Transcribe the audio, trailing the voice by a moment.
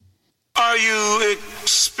Are you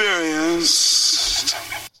experienced?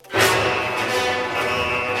 Have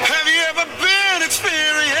you ever been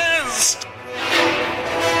experienced?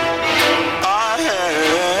 I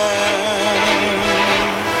have.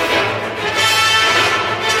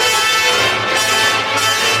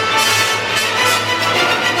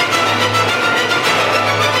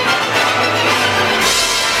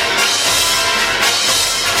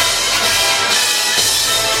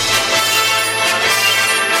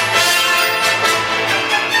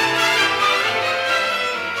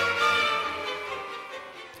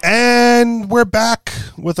 And we're back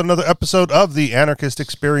with another episode of the Anarchist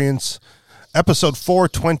Experience, episode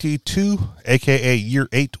 422, aka Year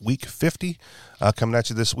 8, Week 50. Coming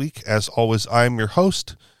at you this week. As always, I'm your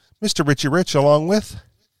host, Mr. Richie Rich, along with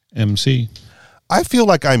MC. I feel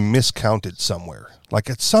like I miscounted somewhere. Like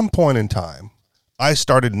at some point in time, I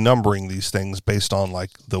started numbering these things based on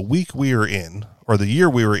like the week we were in, or the year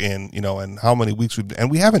we were in, you know, and how many weeks we've been,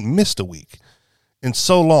 and we haven't missed a week in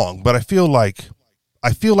so long, but I feel like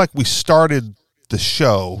we started the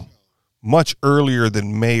show much earlier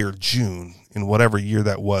than May or June in whatever year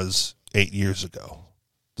that was 8 years ago.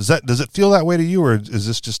 Does it feel that way to you, or is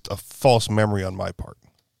this just a false memory on my part?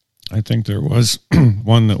 I think there was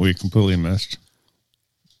one that we completely missed.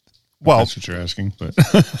 Well, that's what you're asking, but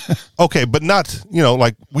okay, but not, you know,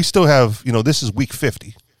 like we still have, you know, this is week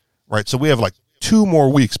 50, right? So we have like 2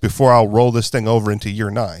 more weeks before I'll roll this thing over into year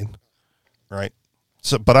 9, right?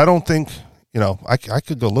 So, but I don't think, you know, I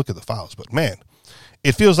could go look at the files, but man,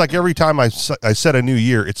 it feels like every time I set a new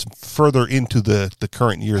year, it's further into the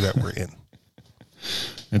current year that we're in.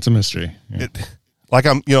 It's a mystery. Yeah. Like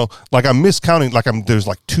I'm miscounting, there's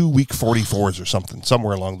like 2 week 44s or something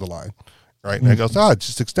somewhere along the line, right? And I goes, it's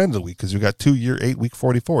just extended a week because we got 2 year 8 week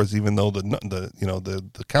 44s, even though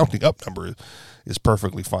the counting up number is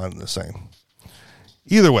perfectly fine and the same.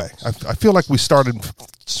 Either way, I feel like we started,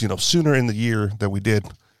 you know, sooner in the year than we did.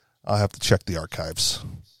 I'll have to check the archives.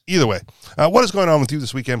 Either way, what is going on with you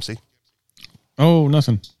this week, MC? Oh,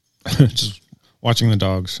 nothing. Just watching the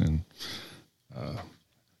dogs and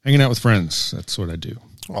hanging out with friends. That's what I do.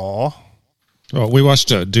 Aw. Well, we watched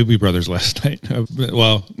Doobie Brothers last night.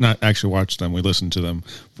 Well, not actually watched them. We listened to them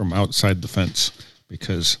from outside the fence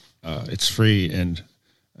because it's free and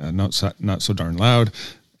not so darn loud.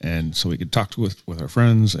 And so we could talk with our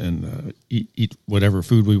friends and eat whatever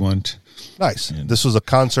food we want. Nice. And this was a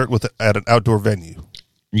concert at an outdoor venue.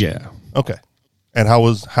 Yeah. Okay. And how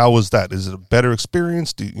was that? Is it a better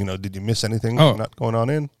experience? Did you miss anything not going on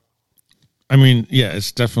in? I mean, yeah,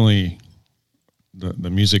 it's definitely the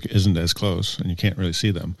music isn't as close and you can't really see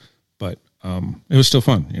them, but it was still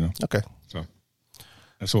fun, you know. Okay. So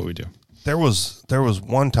that's what we do. There was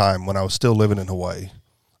one time when I was still living in Hawaii,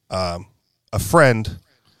 a friend,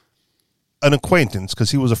 an acquaintance, because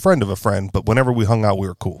he was a friend of a friend, but whenever we hung out, we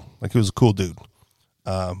were cool. Like, he was a cool dude.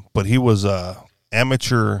 But he was a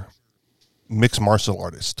amateur mixed martial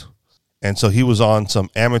artist. And so he was on some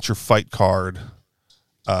amateur fight card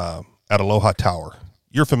at Aloha Tower.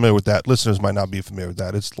 You're familiar with that. Listeners might not be familiar with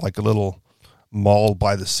that. It's like a little mall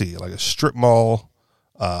by the sea, like a strip mall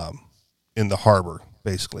in the harbor,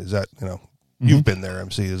 basically. Is that, you know, you've been there,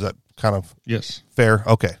 MC. Is that kind of yes fair?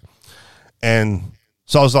 Okay. And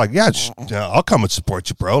so I was like, yeah, I'll come and support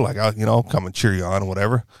you, bro. Like, I'll come and cheer you on or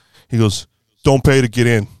whatever. He goes, don't pay to get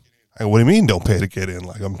in. I go, what do you mean don't pay to get in?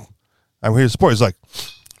 Like, I'm here to support. He's like,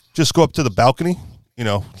 just go up to the balcony, you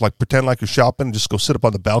know, like pretend like you're shopping and just go sit up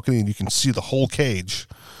on the balcony and you can see the whole cage,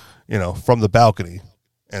 you know, from the balcony.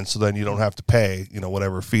 And so then you don't have to pay, you know,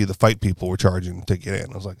 whatever fee the fight people were charging to get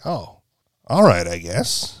in. I was like, oh, all right, I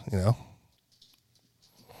guess, you know.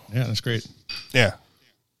 Yeah, that's great. Yeah.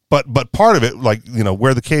 But part of it, like, you know,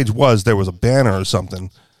 where the cage was, there was a banner or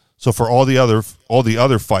something. So for all the other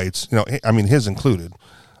fights, you know, I mean, his included,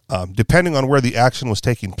 depending on where the action was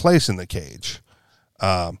taking place in the cage,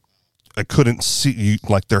 I couldn't see you,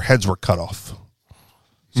 like their heads were cut off.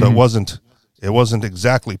 So it wasn't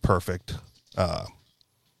exactly perfect.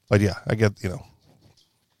 But yeah, I get, you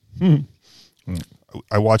know,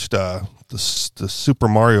 I watched the Super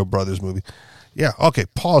Mario Brothers movie. Yeah. Okay.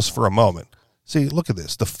 Pause for a moment. See, look at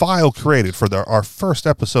this. The file created for our first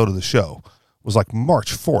episode of the show was like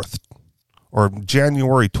March 4th or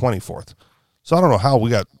January 24th. So I don't know how we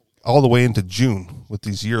got all the way into June with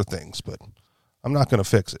these year things, but I'm not going to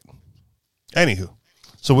fix it. Anywho,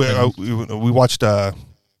 so we watched the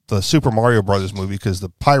Super Mario Brothers movie because the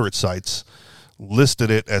pirate sites listed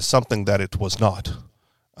it as something that it was not.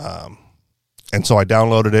 And so I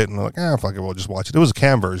downloaded it and I'm like, fuck it, we'll just watch it. It was a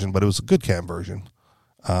cam version, but it was a good cam version.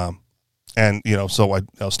 And, you know, so I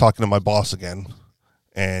was talking to my boss again,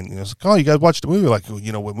 And it's like, oh, you guys watched the movie? Like,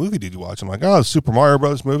 well, what movie did you watch? I'm like, oh, the Super Mario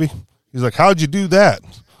Brothers movie. He's like, how'd you do that?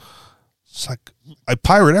 It's like, I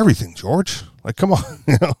pirate everything, George. Like, come on,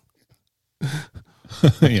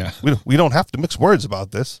 Yeah. We don't have to mix words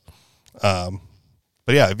about this. But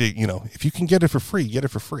yeah, if you can get it for free, get it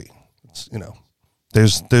for free. It's,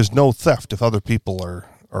 there's no theft if other people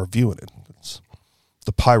are viewing it. It's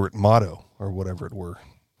the pirate motto or whatever it were.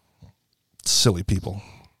 Silly people.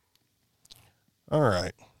 All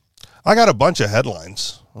right. I got a bunch of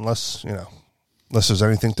headlines, unless there's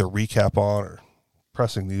anything to recap on or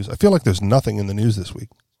pressing news. I feel like there's nothing in the news this week.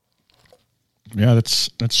 Yeah, that's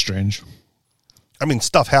strange. I mean,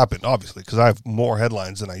 stuff happened, obviously, because I have more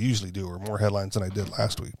headlines than I usually do, or more headlines than I did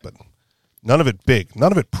last week, but none of it big,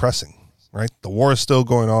 none of it pressing, right? The war is still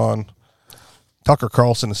going on. Tucker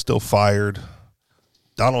Carlson is still fired.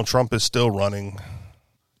 Donald Trump is still running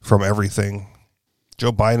from everything.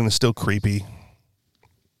 Joe Biden is still creepy.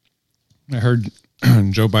 I heard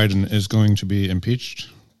Joe Biden is going to be impeached,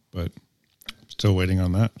 but still waiting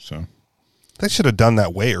on that. So they should have done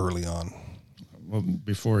that way early on. Well,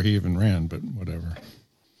 before he even ran, but whatever.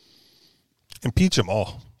 Impeach them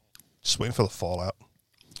all. Just waiting for the fallout.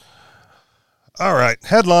 All right,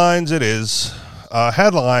 headlines it is.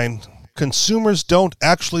 Headline, consumers don't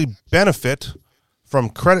actually benefit from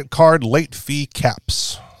credit card late fee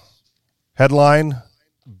caps. Headline,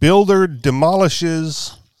 builder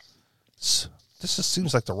demolishes... This just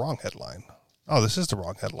seems like the wrong headline. Oh, this is the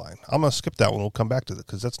wrong headline. I'm going to skip that one. We'll come back to it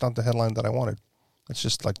because that's not the headline that I wanted. It's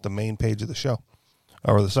just like the main page of the show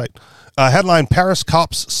or the site. Headline, Paris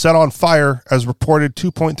cops set on fire as reported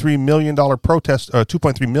 $2.3 million protest.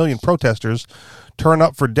 2.3 million protesters turn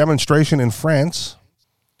up for demonstration in France.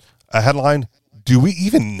 A headline, do we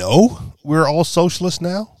even know we're all socialists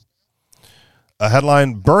now? A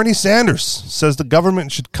headline, Bernie Sanders says the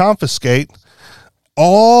government should confiscate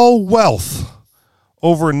all wealth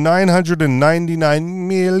over $999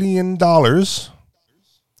 million.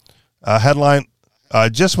 Headline,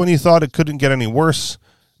 just when you thought it couldn't get any worse,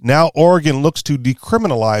 now Oregon looks to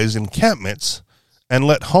decriminalize encampments and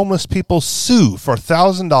let homeless people sue for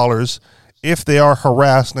 $1,000 if they are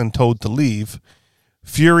harassed and told to leave.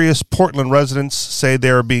 Furious Portland residents say they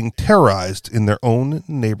are being terrorized in their own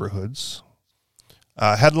neighborhoods.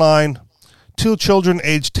 Headline, 2 children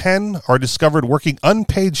aged 10 are discovered working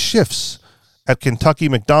unpaid shifts at Kentucky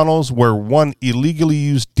McDonald's where one illegally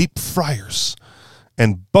used deep fryers,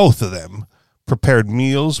 and both of them prepared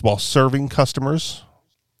meals while serving customers.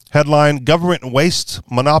 Headline, government waste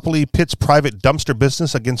monopoly pits private dumpster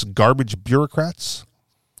business against garbage bureaucrats.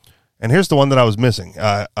 And here's the one that I was missing.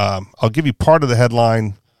 I'll give you part of the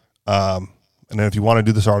headline, and then if you want to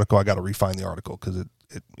do this article, I got to refine the article because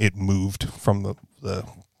it moved from the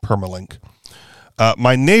permalink.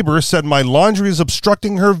 My neighbor said my laundry is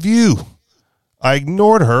obstructing her view. I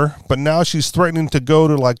ignored her, but now she's threatening to go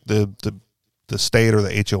to like the state or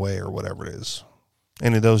the HOA or whatever it is.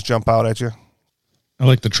 Any of those jump out at you? I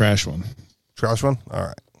like the trash one. Trash one? All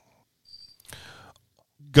right.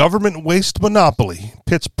 Government waste monopoly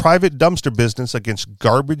pits private dumpster business against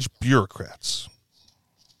garbage bureaucrats.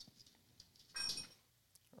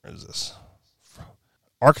 Where is this?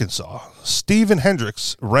 Arkansas. Stephen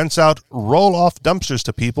Hendricks rents out roll-off dumpsters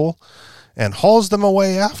to people and hauls them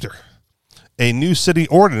away after. A new city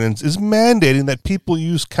ordinance is mandating that people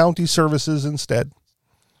use county services instead.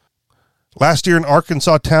 Last year, an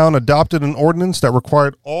Arkansas town adopted an ordinance that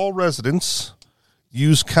required all residents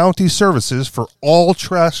use county services for all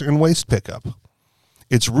trash and waste pickup.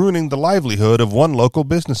 It's ruining the livelihood of one local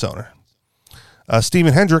business owner.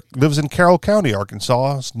 Stephen Hendrick lives in Carroll County,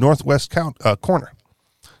 Arkansas's northwest corner.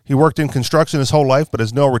 He worked in construction his whole life but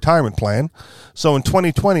has no retirement plan. So in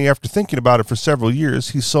 2020, after thinking about it for several years,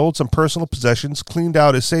 he sold some personal possessions, cleaned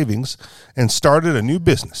out his savings, and started a new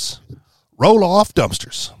business. Roll-off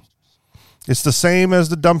dumpsters. It's the same as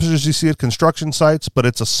the dumpsters you see at construction sites, but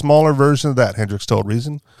it's a smaller version of that, Hendricks told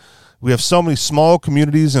Reason. We have so many small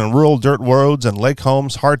communities and rural dirt roads and lake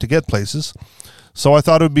homes, hard to get places. So I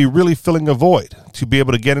thought it would be really filling a void to be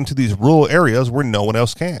able to get into these rural areas where no one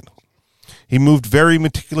else can. He moved very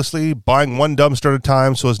meticulously, buying one dumpster at a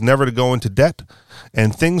time so as never to go into debt,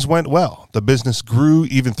 and things went well. The business grew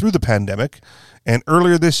even through the pandemic, and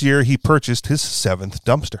earlier this year he purchased his 7th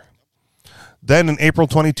dumpster. Then in April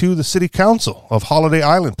 22, the City Council of Holiday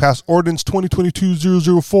Island passed Ordinance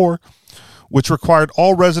 2022-004, which required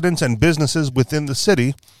all residents and businesses within the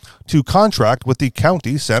city to contract with the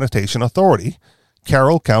County Sanitation Authority,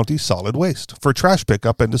 Carroll County Solid Waste, for trash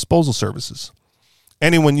pickup and disposal services.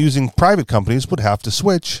 Anyone using private companies would have to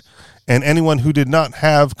switch, and anyone who did not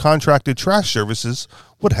have contracted trash services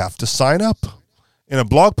would have to sign up. In a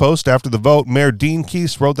blog post after the vote, Mayor Dean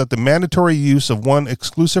Keese wrote that the mandatory use of one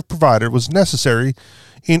exclusive provider was necessary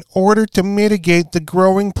in order to mitigate the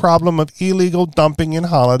growing problem of illegal dumping in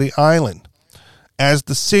Holiday Island, as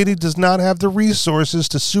the city does not have the resources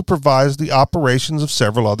to supervise the operations of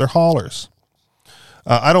several other haulers.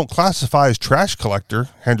 I don't classify as trash collector,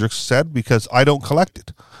 Hendricks said, because I don't collect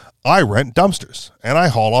it. I rent dumpsters, and I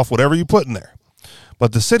haul off whatever you put in there.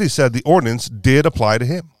 But the city said the ordinance did apply to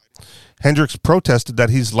him. Hendricks protested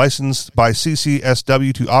that he's licensed by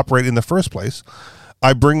CCSW to operate in the first place.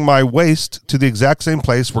 I bring my waste to the exact same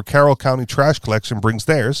place where Carroll County Trash Collection brings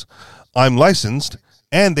theirs. I'm licensed,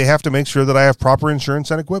 and they have to make sure that I have proper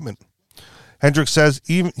insurance and equipment. Hendricks says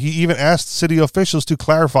he even asked city officials to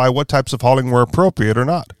clarify what types of hauling were appropriate or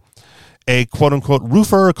not. A quote-unquote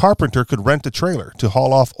roofer or carpenter could rent a trailer to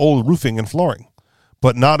haul off old roofing and flooring,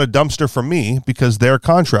 but not a dumpster from me because they're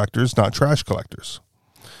contractors, not trash collectors.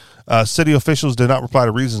 City officials did not reply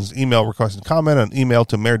to Reason's email requesting comment. An email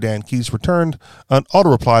to Mayor Dan Keese returned an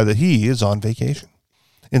auto-reply that he is on vacation.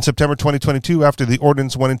 In September 2022, after the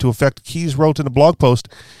ordinance went into effect, Keese wrote in a blog post,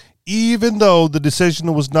 even though the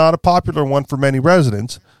decision was not a popular one for many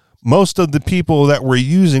residents, most of the people that were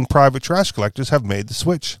using private trash collectors have made the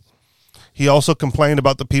switch. He also complained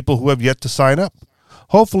about the people who have yet to sign up.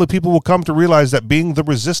 Hopefully people will come to realize that being the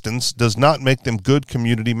resistance does not make them good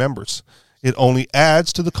community members. It only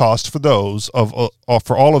adds to the cost for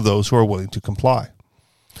for all of those who are willing to comply.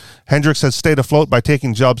 Hendricks has stayed afloat by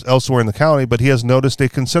taking jobs elsewhere in the county, but he has noticed a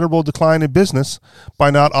considerable decline in business by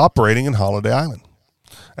not operating in Holiday Island.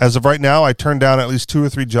 As of right now, I turn down at least 2 or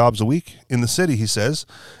 3 jobs a week in the city, he says,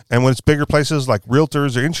 and when it's bigger places like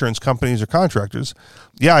realtors or insurance companies or contractors,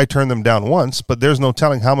 yeah, I turn them down once, but there's no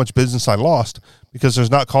telling how much business I lost because there's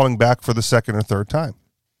not calling back for the second or third time.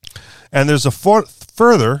 And there's a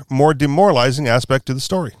further, more demoralizing aspect to the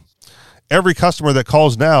story. Every customer that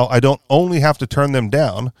calls now, I don't only have to turn them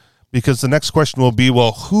down because the next question will be,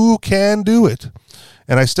 well, who can do it?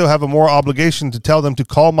 And I still have a more obligation to tell them to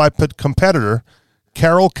call my competitor,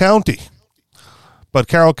 Carroll County. But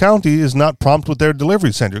Carroll County is not prompt with their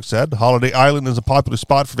deliveries, Hendricks said. Holiday Island is a popular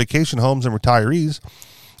spot for vacation homes and retirees,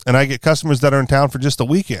 and I get customers that are in town for just a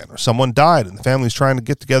weekend, or someone died and the family's trying to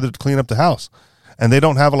get together to clean up the house, and they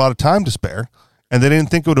don't have a lot of time to spare, and they didn't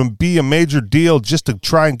think it would be a major deal just to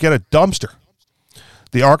try and get a dumpster.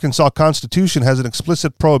 The Arkansas Constitution has an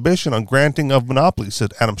explicit prohibition on granting of monopolies,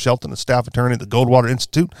 said Adam Shelton, a staff attorney at the Goldwater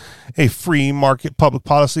Institute, a free market public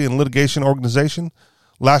policy and litigation organization.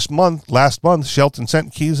 Last month, Shelton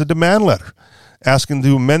sent Keese a demand letter asking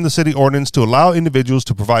to amend the city ordinance to allow individuals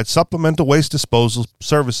to provide supplemental waste disposal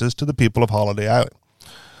services to the people of Holiday Island.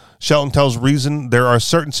 Shelton tells Reason there are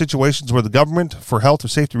certain situations where the government, for health or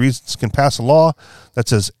safety reasons, can pass a law that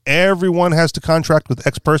says everyone has to contract with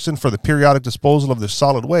X person for the periodic disposal of their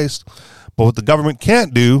solid waste, but what the government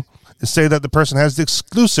can't do is say that the person has the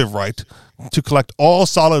exclusive right to collect all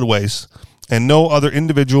solid waste, and no other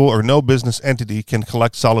individual or no business entity can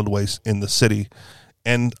collect solid waste in the city.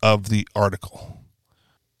 End of the article.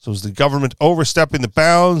 So is the government overstepping the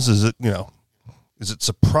bounds? Is it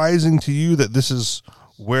surprising to you that this is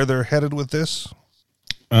where they're headed with this?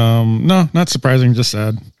 No, not surprising, just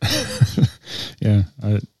sad. Yeah,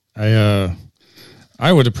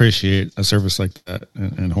 I would appreciate a service like that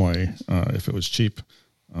in Hawaii if it was cheap.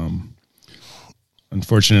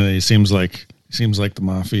 Unfortunately, it seems like the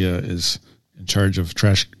mafia is in charge of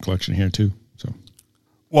trash collection here too. So,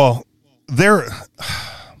 well,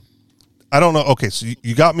 I don't know. Okay, so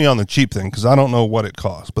you got me on the cheap thing because I don't know what it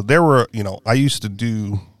costs, but there were, I used to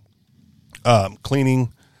do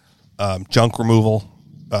cleaning, junk removal,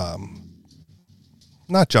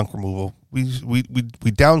 not junk removal. We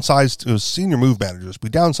downsized. It was senior move managers. We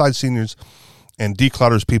downsized seniors and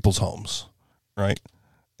declutters people's homes, right?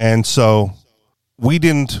 And so we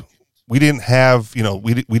didn't have,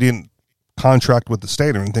 we didn't contract with the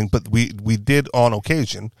state or anything, but we did on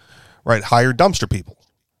occasion, right, hire dumpster people,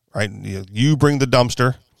 right? You bring the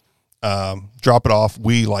dumpster, drop it off.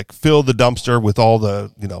 We fill the dumpster with all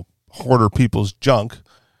the, hoarder people's junk,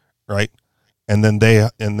 right? And then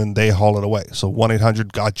they haul it away. So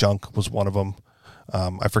 1-800-GOT-JUNK was one of them.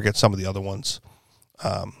 I forget some of the other ones.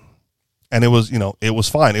 And it was, it was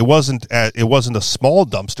fine. It wasn't a small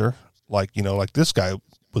dumpster like this guy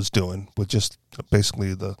was doing with just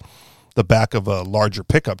basically the back of a larger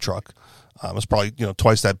pickup truck. It was probably,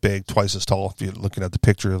 twice that big, twice as tall if you're looking at the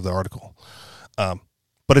picture of the article.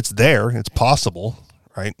 But it's there. It's possible,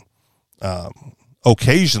 right?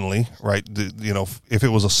 Occasionally, right? If it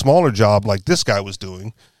was a smaller job like this guy was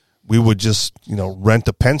doing, we would just, rent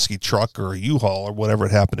a Penske truck or a U-Haul or whatever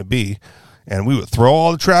it happened to be, and we would throw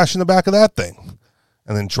all the trash in the back of that thing.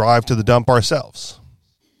 and then drive to the dump ourselves.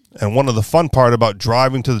 And one of the fun part about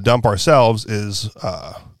driving to the dump ourselves is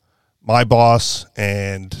my boss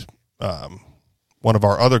and one of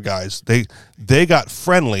our other guys, they got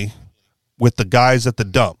friendly with the guys at the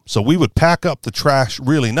dump. So we would pack up the trash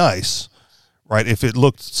really nice, right, if it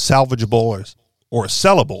looked salvageable or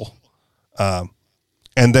sellable,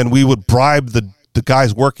 and then we would bribe the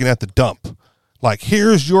guys working at the dump. Like,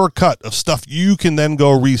 here's your cut of stuff you can then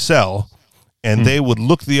go resell, and they would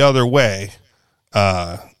look the other way,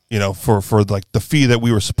 for like the fee that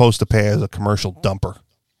we were supposed to pay as a commercial dumper.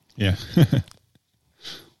 Yeah.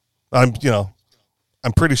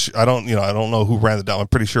 I'm pretty sure, I don't know who ran the dump. I'm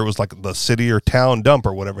pretty sure it was like the city or town dump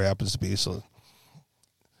or whatever it happens to be. So,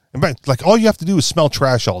 like, all you have to do is smell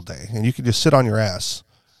trash all day, and you can just sit on your ass,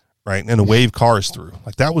 right, and wave cars through.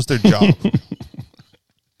 Like, that was their job.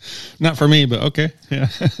 Not for me, but okay. Yeah.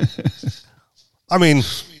 I mean,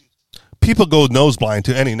 people go nose blind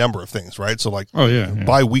to any number of things, right? So, like,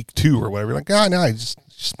 by week 2 or whatever, you're like, no, I just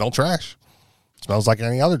smell trash. It smells like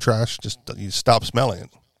any other trash. Just you stop smelling it.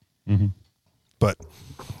 Mm-hmm. But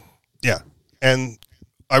yeah, and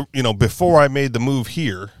I, before I made the move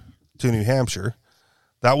here to New Hampshire,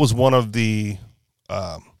 that was one of the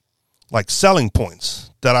like selling points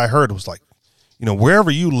that I heard was like, wherever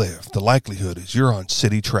you live, the likelihood is you're on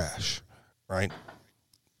city trash, right?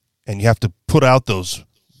 And you have to put out those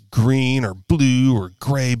green or blue or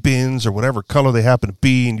gray bins or whatever color they happen to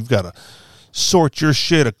be, and you've got to sort your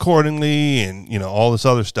shit accordingly, and all this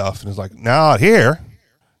other stuff. And it's like, now out here,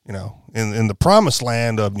 in the promised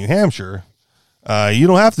land of New Hampshire, you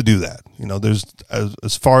don't have to do that. There's,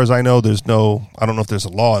 as far as I know, I don't know if there's a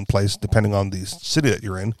law in place depending on the city that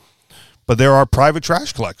you're in, but there are private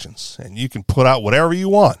trash collections, and you can put out whatever you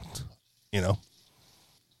want.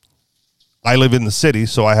 I live in the city,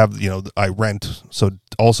 so I have, I rent, so it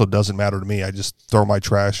also doesn't matter to me. I just throw my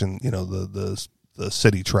trash in, the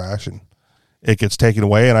city trash, and it gets taken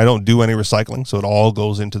away, and I don't do any recycling, so it all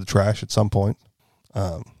goes into the trash at some point.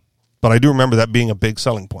 But I do remember that being a big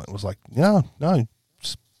selling point. It was like, no,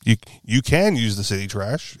 you can use the city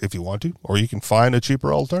trash if you want to, or you can find a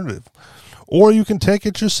cheaper alternative, or you can take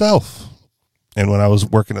it yourself. And when I was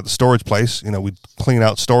working at the storage place, we'd clean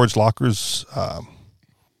out storage lockers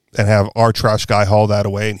and have our trash guy haul that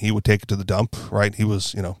away, and he would take it to the dump, right? He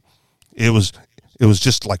was, it was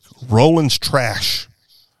just like Roland's trash,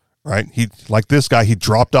 right? Like this guy, he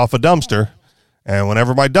dropped off a dumpster, and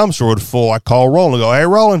whenever my dumpster would full, I call Roland and go, hey,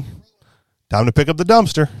 Roland, time to pick up the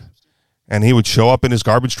dumpster. And he would show up in his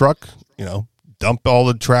garbage truck, dump all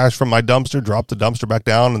the trash from my dumpster, drop the dumpster back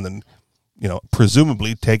down, and then,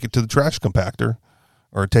 presumably take it to the trash compactor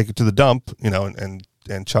or take it to the dump, and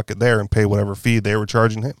chuck it there and pay whatever fee they were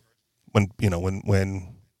charging him. When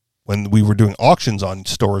we were doing auctions on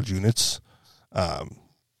storage units,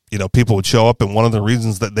 people would show up, and one of the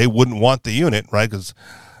reasons that they wouldn't want the unit, right, because,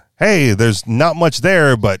 hey, there's not much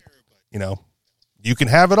there, but, you can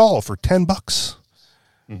have it all for $10.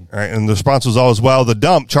 Mm-hmm. Right? And the response was always, well, the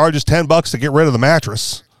dump charges $10 to get rid of the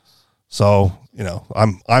mattress. So,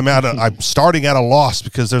 I'm starting at a loss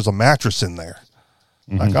because there's a mattress in there.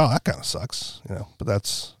 Mm-hmm. Like, oh, that kind of sucks, but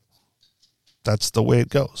that's the way it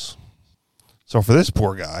goes. So for this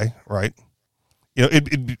poor guy, right, I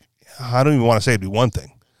don't even want to say it'd be one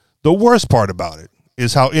thing. The worst part about it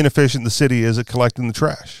is how inefficient the city is at collecting the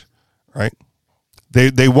trash, right?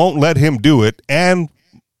 They won't let him do it, and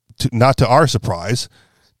not to our surprise,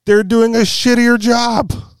 they're doing a shittier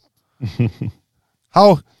job.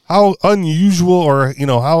 How unusual, or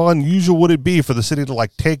how unusual would it be for the city to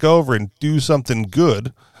like take over and do something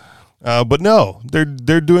good? But no,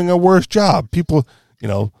 they're doing a worse job. People,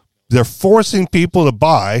 they're forcing people to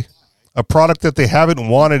buy a product that they haven't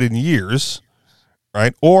wanted in years,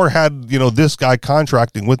 right? Or had this guy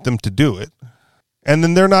contracting with them to do it. And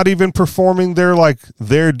then they're not even performing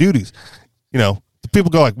their duties.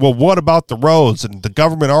 People go like, well, what about the roads? And the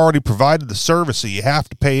government already provided the service, so you have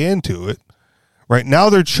to pay into it. Right now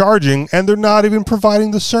they're charging, and they're not even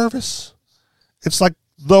providing the service. It's like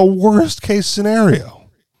the worst case scenario.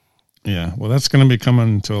 Yeah, well, that's going to be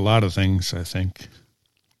coming to a lot of things, I think.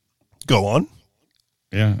 Go on.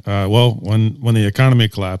 Yeah, well, when the economy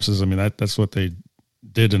collapses, I mean, that's what they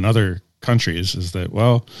did in other countries, is that,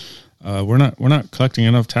 well, we're not collecting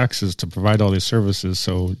enough taxes to provide all these services,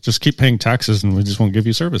 so just keep paying taxes and we just won't give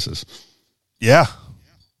you services. Yeah.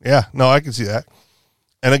 No, I can see that.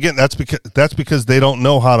 And again, that's because they don't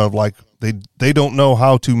know how to they don't know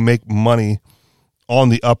how to make money on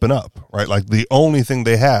the up and up, right? Like the only thing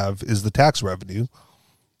they have is the tax revenue,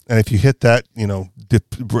 and if you hit that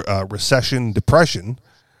recession, depression,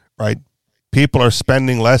 right, People are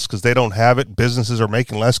spending less because they don't have it. Businesses are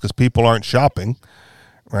making less because people aren't shopping,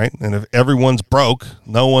 right? And if everyone's broke,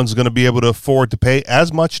 no one's going to be able to afford to pay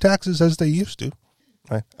as much taxes as they used to,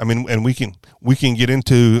 right? I mean, and we can get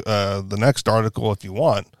into the next article if you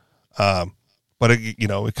want, but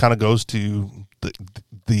it kind of goes to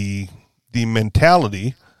the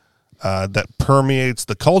mentality that permeates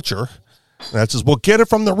the culture. That says, "Well, get it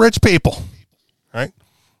from the rich people," right?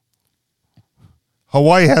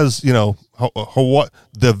 Hawaii has, Hawaii,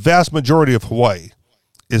 the vast majority of Hawaii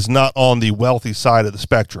is not on the wealthy side of the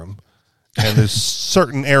spectrum. And there's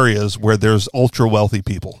certain areas where there's ultra wealthy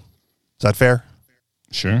people. Is that fair?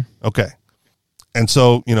 Sure. Okay. And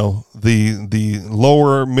so, the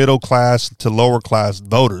lower middle class to lower class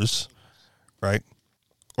voters, right,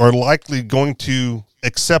 are likely going to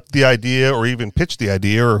accept the idea or even pitch the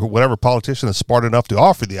idea, or whatever politician is smart enough to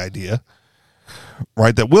offer the idea,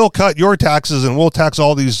 right, that we'll cut your taxes and we'll tax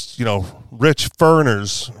all these, rich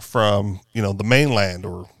foreigners from, the mainland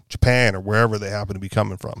or Japan or wherever they happen to be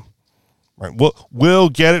coming from, right? We'll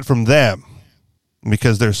get it from them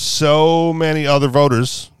because there's so many other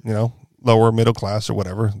voters, lower middle class or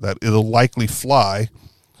whatever, that it'll likely fly,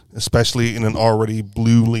 especially in an already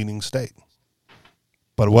blue-leaning state.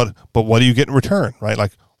 But what do you get in return, right?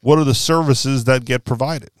 Like, what are the services that get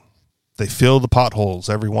provided? They fill the potholes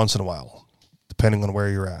every once in a while, depending on where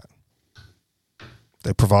you're at.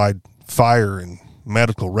 They provide fire and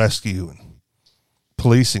medical rescue and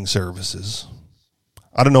policing services.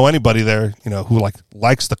 I don't know anybody there, who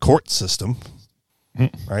likes the court system,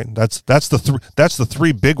 right? That's the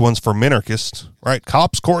three big ones for minarchists, right?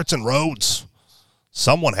 Cops, courts, and roads.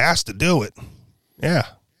 Someone has to do it. Yeah,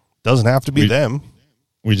 doesn't have to be them.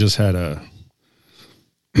 We just had an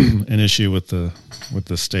issue with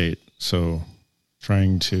the state, so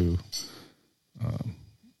trying to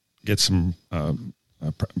get some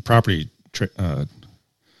property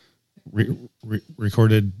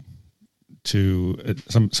recorded to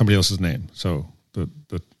somebody else's name. So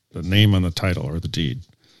the name on the title or the deed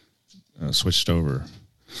switched over,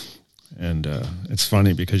 and it's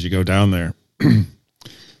funny because you go down there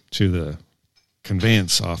to the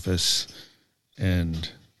conveyance office and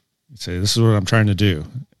you say, "This is what I'm trying to do,"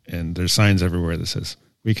 and there's signs everywhere that says,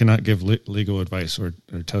 "We cannot give legal advice or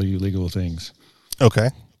tell you legal things." Okay.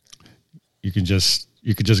 You could just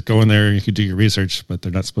go in there and you could do your research, but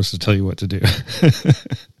they're not supposed to tell you what to do.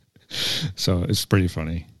 So it's pretty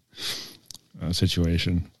funny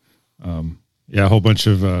situation. A whole bunch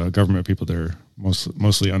of government people there,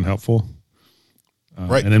 mostly unhelpful.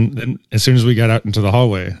 Right. And then as soon as we got out into the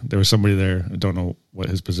hallway, there was somebody there. I don't know what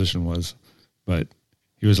his position was, but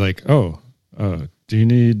he was like, "Oh, do you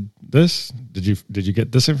need this? Did you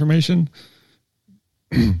get this information?"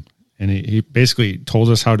 And he basically told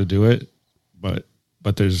us how to do it, but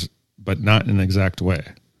not in an exact way,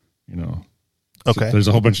 Okay. So there's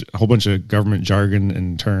a whole bunch of government jargon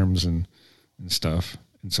and terms and stuff,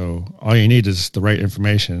 and so all you need is the right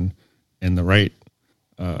information and the right,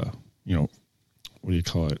 what do you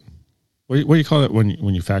call it? What do you call it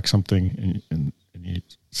when you fax something and you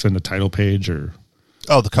send a title page or?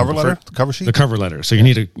 Oh, the cover letter, the cover sheet. The cover letter. So you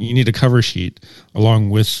need a cover sheet along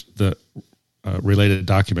with the related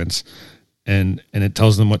documents, and it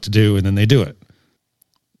tells them what to do, and then they do it.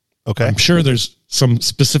 Okay. I'm sure there's some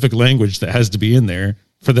specific language that has to be in there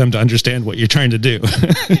for them to understand what you're trying to do.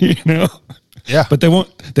 Yeah. But they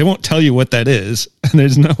won't tell you what that is, and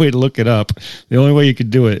there's no way to look it up. The only way you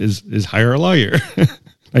could do it is hire a lawyer.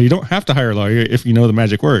 Now, you don't have to hire a lawyer if you know the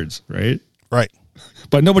magic words, right? Right.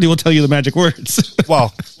 But nobody will tell you the magic words.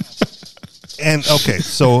 Well, and okay,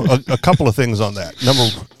 so a couple of things on that.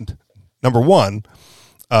 Number one,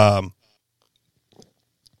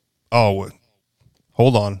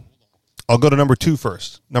 hold on. I'll go to number 2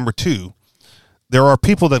 first. Number 2, there are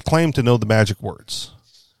people that claim to know the magic words,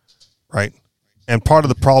 right? And part of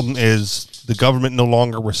the problem is the government no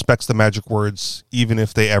longer respects the magic words, even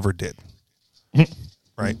if they ever did,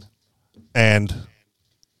 right? And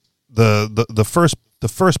the first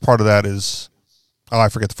part of that is, I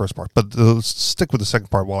forget the first part, but let's stick with the second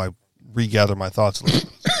part while I regather my thoughts a little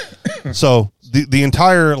bit. So the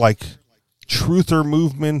entire truther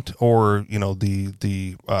movement, or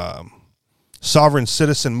the sovereign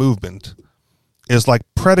citizen movement, is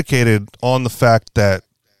predicated on the fact that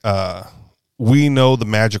we know the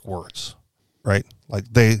magic words, right?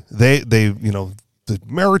 They the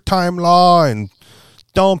maritime law and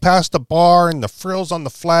don't pass the bar and the frills on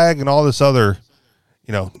the flag and all this other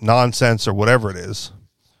nonsense or whatever it is.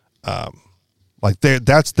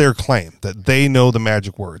 That's their claim, that they know the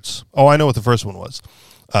magic words. Oh, I know what the first one was.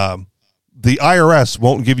 The IRS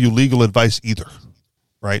won't give you legal advice either.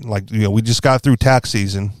 right? Like, we just got through tax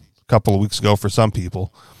season a couple of weeks ago for some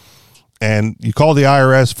people, and you call the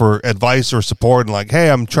IRS for advice or support, and like, hey,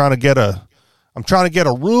 I'm trying to get a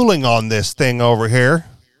ruling on this thing over here,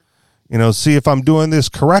 see if I'm doing this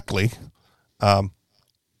correctly. And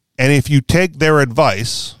if you take their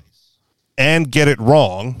advice and get it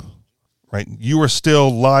wrong, right, you are still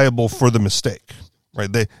liable for the mistake, right?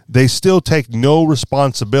 They still take no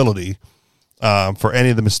responsibility for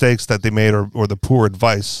any of the mistakes that they made or the poor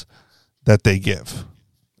advice that they give.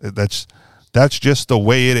 That's just the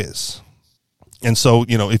way it is. And so,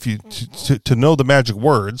 if you to know the magic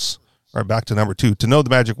words, right, back to number 2, to know the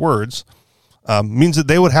magic words means that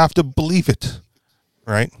they would have to believe it,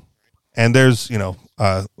 right? And there's,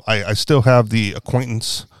 I still have the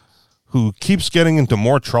acquaintance who keeps getting into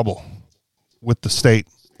more trouble with the state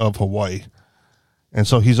of Hawaii. And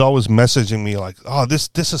so he's always messaging me like, oh, this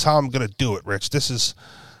is how I'm going to do it, Rich. This is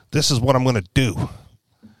what I'm going to do.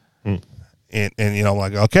 And I'm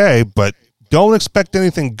like, okay, but don't expect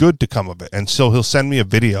anything good to come of it. And so he'll send me a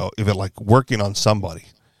video of it, like working on somebody,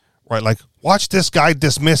 right? Like, watch this guy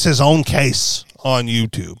dismiss his own case on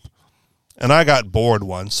YouTube. And I got bored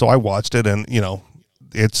once, so I watched it, and,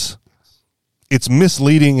 it's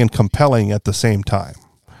misleading and compelling at the same time.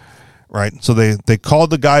 Right, so they called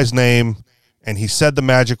the guy's name, and he said the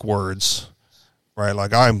magic words, right?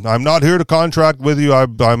 Like, I'm not here to contract with you.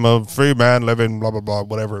 I'm a free man living, blah blah blah,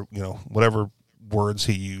 whatever words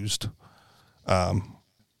he used.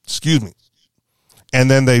 Excuse me.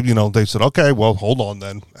 And then they said, okay, well, hold on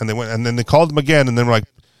then, and they went, and then they called him again, and then like,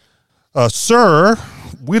 sir,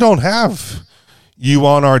 we don't have you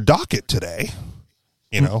on our docket today,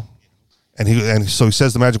 And so he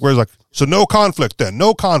says the magic words like, so no conflict then,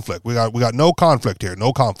 no conflict. We got no conflict here,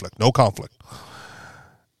 no conflict.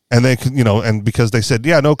 And they, and because they said,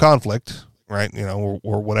 yeah, no conflict, right,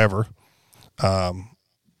 or whatever,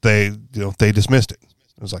 they dismissed it.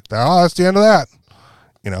 It was like, oh, that's the end of that,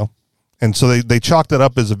 And so they chalked it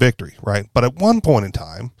up as a victory, right? But at one point in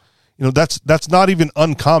time, that's not even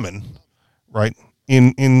uncommon, right,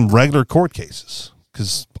 in regular court cases,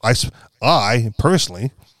 because I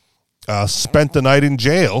personally spent the night in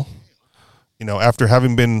jail, after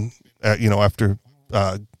having been, after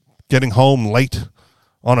getting home late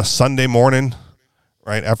on a Sunday morning,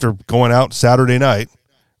 right, after going out Saturday night,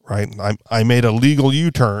 right, I made a legal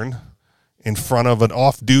U-turn in front of an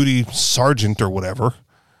off-duty sergeant or whatever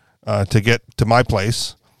to get to my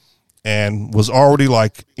place, and was already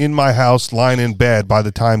like in my house lying in bed by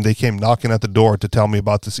the time they came knocking at the door to tell me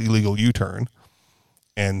about this illegal U-turn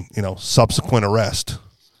and, subsequent arrest.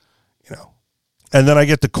 And then I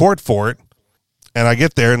get to court for it, and I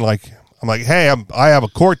get there, and I'm like, hey, I have a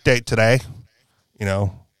court date today.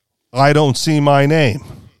 I don't see my name.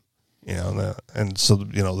 And so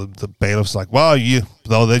the bailiff's like, well,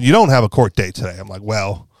 then you don't have a court date today. I'm like,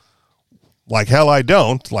 well, like hell I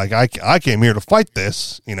don't. Like I came here to fight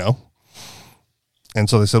this. And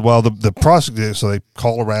so they said, well, the prosecutor. So they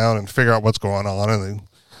call around and figure out what's going on, and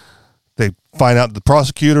they find out the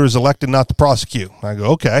prosecutor is elected not to prosecute. I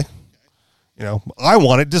go, okay. I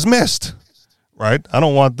want it dismissed, right? I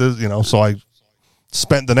don't want this, so I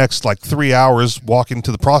spent the next 3 hours walking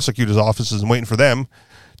to the prosecutor's offices and waiting for them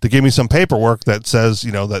to give me some paperwork that says,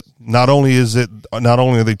 that not only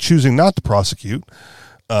are they choosing not to prosecute,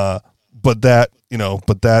 but that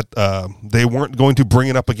they weren't going to bring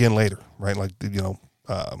it up again later, right?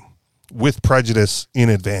 With prejudice in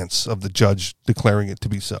advance of the judge declaring it to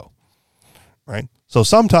be so, right? So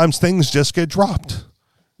sometimes things just get dropped.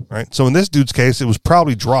 Right. So in this dude's case, it was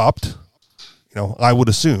probably dropped, I would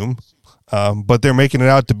assume. But they're making it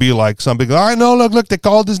out to be like some big, all right, no, look, they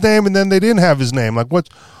called his name and then they didn't have his name. Like,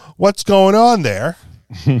 what's going on there?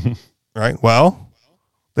 Right. Well,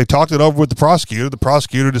 they talked it over with the prosecutor. The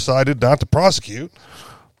prosecutor decided not to prosecute.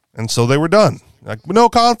 And so they were done. Like, no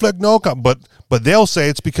conflict, but they'll say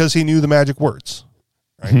it's because he knew the magic words.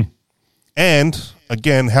 Right. And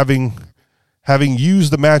again, having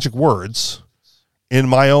used the magic words in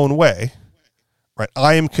my own way, right,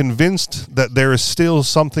 I am convinced that there is still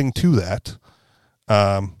something to that,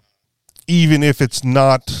 even if it's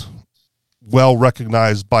not well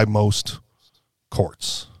recognized by most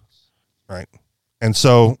courts, right? And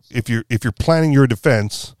so if you're planning your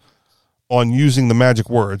defense on using the magic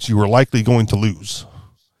words, you are likely going to lose.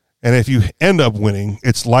 And if you end up winning,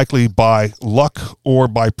 it's likely by luck or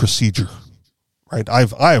by procedure, right?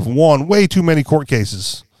 I have won way too many court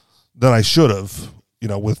cases than I should have,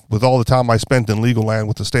 with all the time I spent in legal land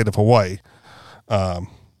with the state of Hawaii. But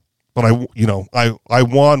I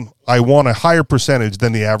won a higher percentage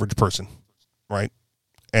than the average person, right?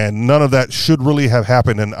 And none of that should really have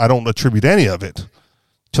happened, and I don't attribute any of it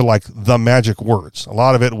to like the magic words. A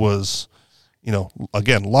lot of it was,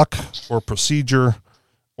 again, luck or procedure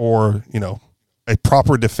or, a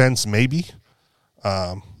proper defense maybe.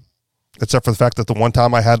 Except for the fact that the one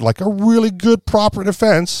time I had like a really good proper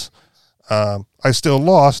defense, I still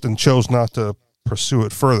lost and chose not to pursue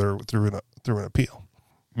it further through an appeal.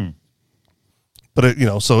 But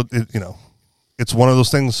it's one of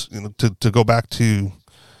those things, to go back to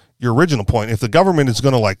your original point. If the government is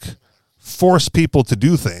going to like force people to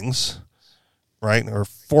do things, right, or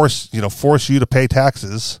force you to pay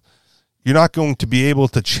taxes, you're not going to be able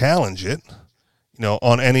to challenge it,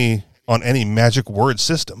 on any magic word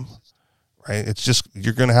system, right? It's just,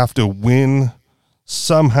 you're going to have to win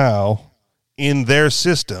somehow in their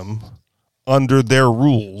system under their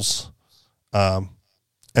rules. And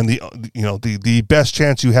the best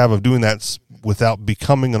chance you have of doing that without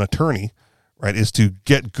becoming an attorney, right, is to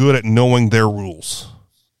get good at knowing their rules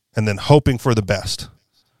and then hoping for the best.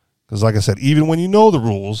 Because like I said, even when you know the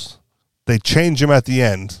rules, they change them at the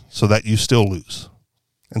end so that you still lose.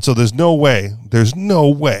 And so there's no way,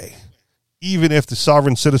 even if the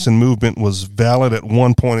sovereign citizen movement was valid at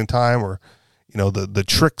one point in time, or, the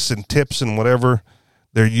tricks and tips and whatever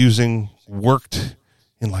they're using worked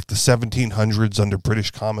in like the 1700s under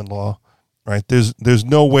British common law, right? There's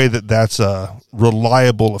no way that that's a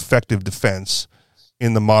reliable, effective defense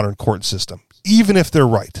in the modern court system, even if they're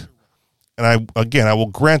right. And I will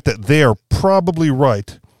grant that they are probably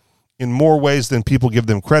right in more ways than people give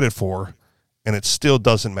them credit for, and it still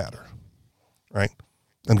doesn't matter, right?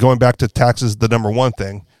 And going back to taxes, the number one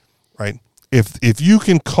thing, right? If you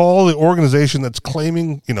can call the organization that's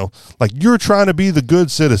claiming, like you're trying to be the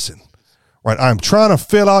good citizen, right? I'm trying to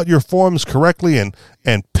fill out your forms correctly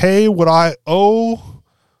and pay what I owe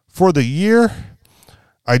for the year.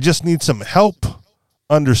 I just need some help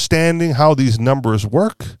understanding how these numbers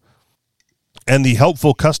work. And the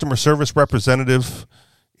helpful customer service representative,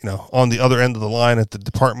 on the other end of the line at the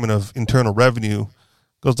Department of Internal Revenue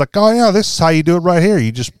goes like, oh yeah, this is how you do it right here.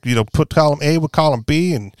 You just, put column A with column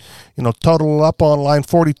B and, total it up on line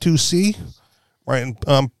 42C, right?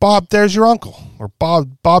 And Bob, there's your uncle, or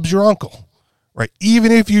Bob's your uncle, right?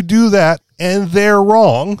 Even if you do that and they're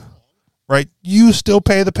wrong, right, you still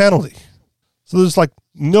pay the penalty. So there's like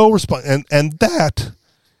no response. And that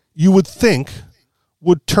you would think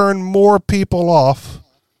would turn more people off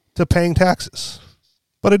to paying taxes,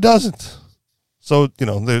 but it doesn't. So,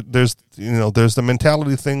 there's the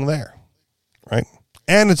mentality thing there, right?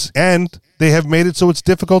 And they have made it so it's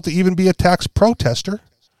difficult to even be a tax protester,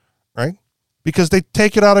 right? Because they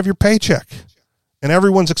take it out of your paycheck and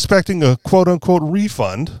everyone's expecting a quote unquote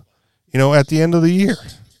refund, at the end of the year,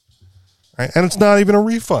 right? And it's not even a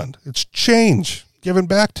refund. It's change given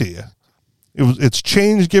back to you. It's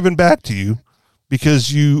change given back to you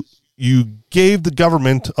because you gave the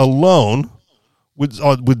government a loan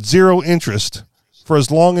with zero interest for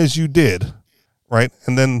as long as you did, right?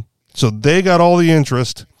 And then, so they got all the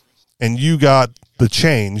interest and you got the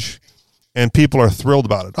change, and people are thrilled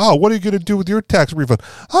about it. Oh, what are you going to do with your tax refund?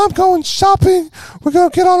 I'm going shopping. We're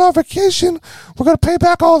going to get on our vacation. We're going to pay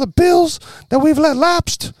back all the bills that we've let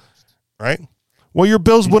lapsed, right? Well, your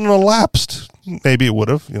bills wouldn't have lapsed. Maybe it would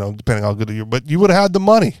have, depending how good you are, but you would have had the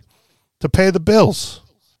money to pay the bills,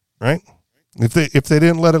 right? If they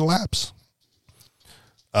didn't let it lapse.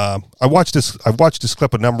 I've watched this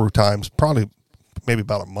clip a number of times, probably maybe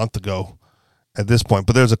about a month ago at this point,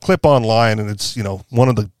 but there's a clip online and it's, one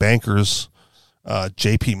of the bankers,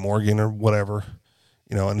 JP Morgan or whatever,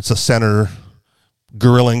 and it's a senator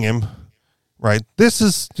grilling him, right? This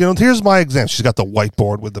is, here's my example. She's got the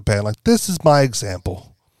whiteboard with the pen. Like, this is my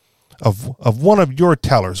example of one of your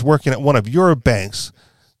tellers working at one of your banks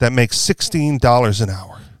that makes $16 an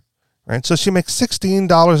hour. Right, so she makes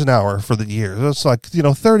 $16 an hour for the year. That's like,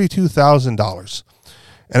 $32,000.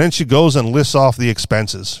 And then she goes and lists off the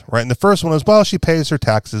expenses, right? And the first one is, well, she pays her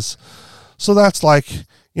taxes. So that's like,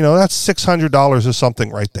 that's $600 or something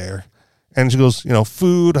right there. And she goes,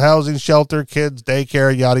 food, housing, shelter, kids,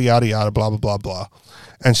 daycare, yada, yada, yada, blah, blah, blah, blah.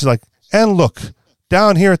 And she's like, and look,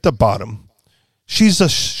 down here at the bottom, she's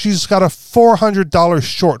got a $400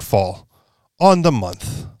 shortfall on the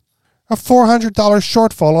month. A $400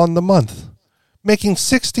 shortfall on the month, making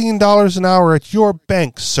 $16 an hour at your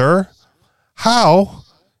bank, sir. How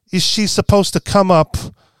is she supposed to come up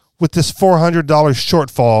with this $400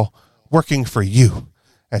 shortfall working for you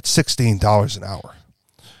at $16 an hour?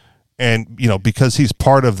 And, because he's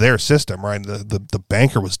part of their system, right? The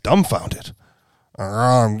banker was dumbfounded.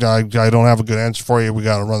 I don't have a good answer for you. We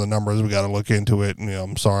got to run the numbers. We got to look into it. And,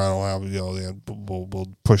 I'm sorry, I don't have,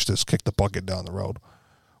 we'll push this, kick the bucket down the road.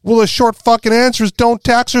 Well, the short fucking answer is don't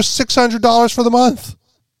tax her $600 for the month.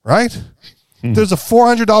 right? There's a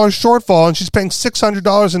 $400 shortfall and she's paying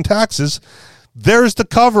 $600 in taxes. There's the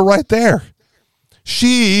cover right there.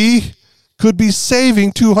 She could be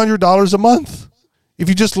saving $200 a month if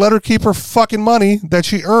you just let her keep her fucking money that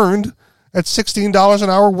she earned at $16 an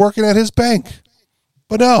hour working at his bank.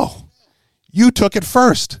 But no, you took it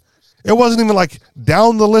first. It wasn't even like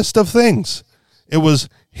down the list of things. It was,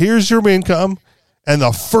 here's your income, and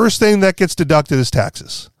the first thing that gets deducted is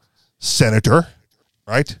taxes. Senator,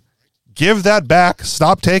 right? Give that back.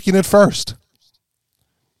 Stop taking it first.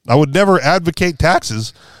 I would never advocate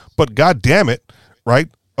taxes, but God damn it, right?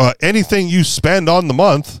 Anything you spend on the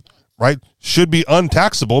month, right, should be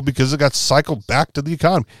untaxable because it got cycled back to the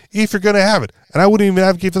economy if you're going to have it. And I wouldn't even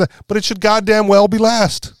advocate for that, but it should goddamn well be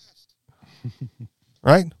last,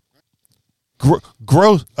 right?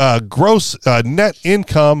 Gross net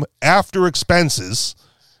income after expenses,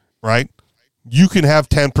 right? You can have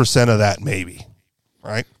 10% of that, maybe,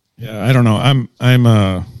 right? Yeah, I don't know.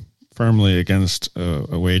 I'm firmly against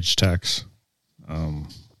a wage tax.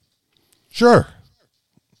 Sure,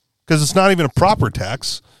 because it's not even a proper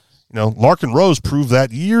tax. You know, Larkin Rose proved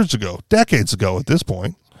that years ago, decades ago at this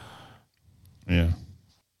point. Yeah.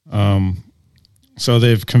 So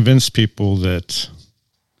they've convinced people that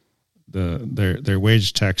their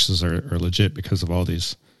wage taxes are legit because of all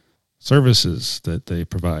these services that they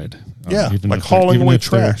provide. Yeah, like hauling away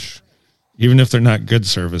trash. Even if they're not good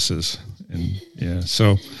services. And yeah,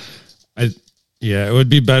 so it would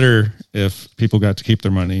be better if people got to keep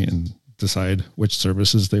their money and decide which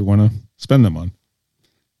services they want to spend them on.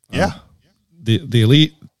 Yeah. The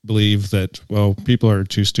elite believe that, well, people are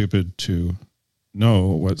too stupid to know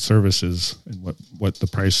what services and what the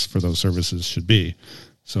price for those services should be.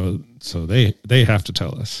 So they have to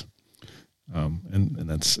tell us. And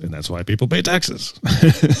that's why people pay taxes.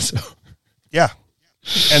 So. Yeah.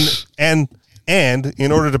 And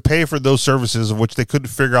in order to pay for those services of which they couldn't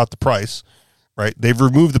figure out the price, right? They've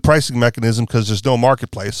removed the pricing mechanism because there's no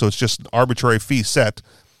marketplace. So it's just an arbitrary fee set.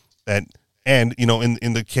 And you know,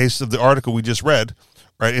 in the case of the article we just read,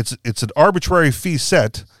 right, it's an arbitrary fee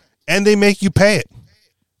set, and they make you pay it,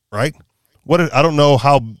 right? I don't know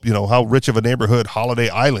how rich of a neighborhood Holiday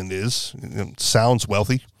Island is. It sounds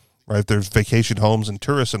wealthy, right? There's vacation homes and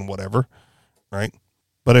tourists and whatever, right?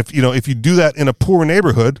 But if you do that in a poor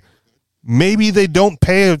neighborhood, maybe they don't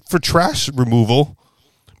pay for trash removal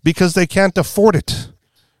because they can't afford it,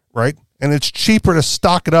 right? And it's cheaper to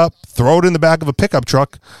stock it up, throw it in the back of a pickup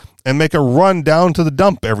truck, and make a run down to the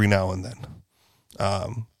dump every now and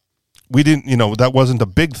then. We didn't, that wasn't a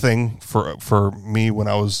big thing for me when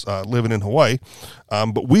I was living in Hawaii.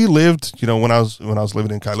 But we lived, when I was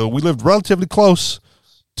living in Kailua, we lived relatively close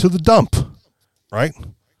to the dump, right?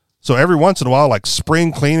 So every once in a while, like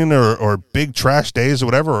spring cleaning or big trash days or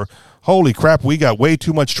whatever, or holy crap, we got way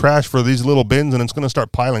too much trash for these little bins and it's going to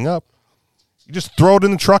start piling up. You just throw it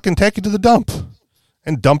in the truck and take it to the dump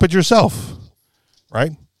and dump it yourself,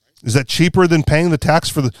 right? Is that cheaper than paying the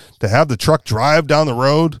tax to have the truck drive down the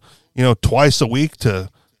road, twice a week to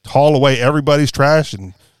haul away everybody's trash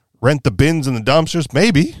and rent the bins and the dumpsters?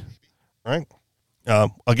 Maybe, right?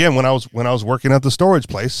 Again, when I was working at the storage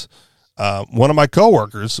place, one of my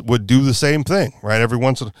coworkers would do the same thing, right? Every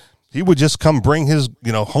once in a while, he would just come bring his,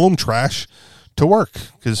 home trash to work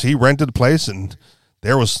because he rented a place and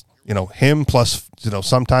there was, him plus,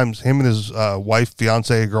 sometimes him and his wife,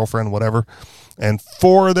 fiance, girlfriend, whatever, and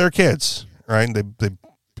 4 of their kids, right? They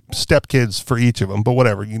step kids for each of them, but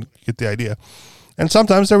whatever, you get the idea. And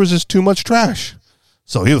sometimes there was just too much trash.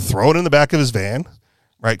 So he would throw it in the back of his van,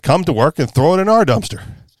 right? Come to work and throw it in our dumpster.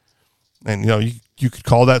 And, you could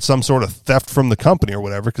call that some sort of theft from the company or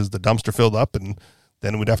whatever because the dumpster filled up and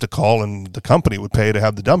then we'd have to call and the company would pay to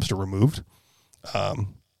have the dumpster removed.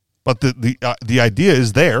 But the idea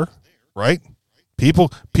is there, right?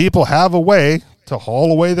 People have a way to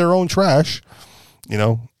haul away their own trash,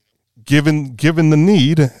 given the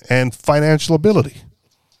need and financial ability,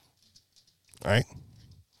 right?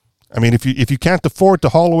 I mean, if you can't afford to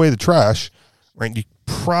haul away the trash, right, you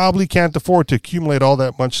probably can't afford to accumulate all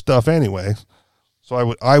that much stuff anyway.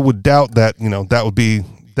 So I would doubt that that would be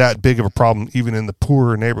that big of a problem even in the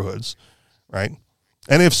poorer neighborhoods, right?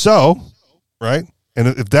 And if so, right, and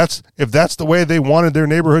if that's the way they wanted their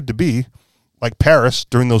neighborhood to be, like Paris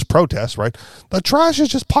during those protests, right? The trash is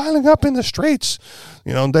just piling up in the streets.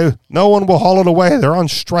 No one will haul it away. They're on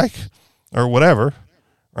strike or whatever,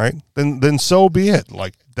 right? Then so be it.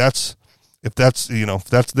 Like if that's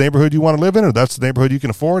the neighborhood you want to live in, or that's the neighborhood you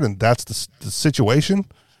can afford, and that's the situation,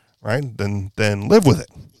 right? Then live with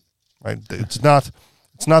it, right? It's not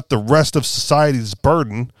the rest of society's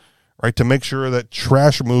burden, right, to make sure that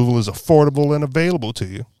trash removal is affordable and available to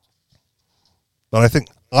you. But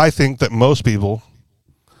I think that most people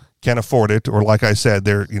can afford it, or like I said,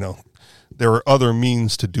 there are other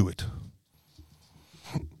means to do it.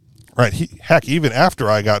 Right. Heck, even after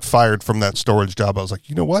I got fired from that storage job, I was like,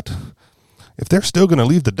 you know what? If they're still going to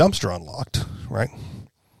leave the dumpster unlocked, right,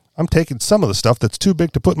 I'm taking some of the stuff that's too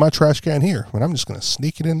big to put in my trash can here, and I'm just going to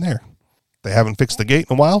sneak it in there. They haven't fixed the gate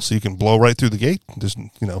in a while, so you can blow right through the gate. There's,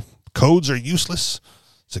 codes are useless.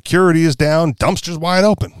 Security is down. Dumpster's wide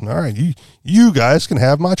open. All right, you guys can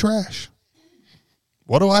have my trash.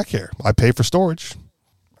 What do I care? I pay for storage.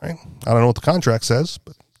 Right? I don't know what the contract says,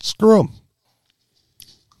 but screw them.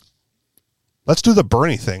 Let's do the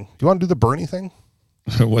Bernie thing. Do you want to do the Bernie thing?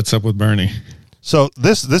 What's up with Bernie? So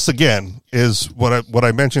this again is what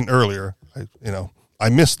I mentioned earlier. I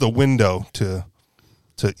missed the window to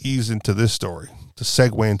ease into this story, to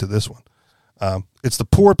segue into this one. It's the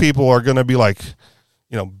poor people are going to be like,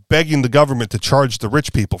 begging the government to charge the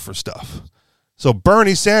rich people for stuff. So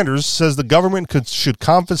Bernie Sanders says the government should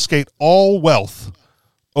confiscate all wealth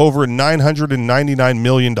over $999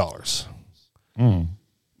 million.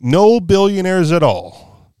 No billionaires at all.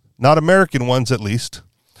 Not American ones, at least.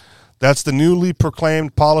 That's the newly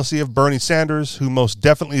proclaimed policy of Bernie Sanders, who most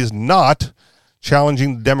definitely is not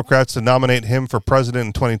challenging the Democrats to nominate him for president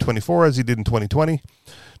in 2024 as he did in 2020.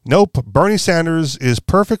 Nope, Bernie Sanders is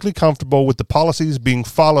perfectly comfortable with the policies being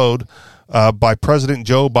followed by President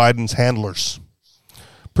Joe Biden's handlers.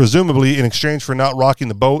 Presumably in exchange for not rocking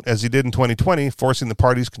the boat as he did in 2020, forcing the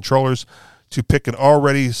party's controllers to pick an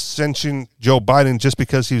already sentient Joe Biden just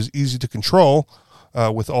because he was easy to control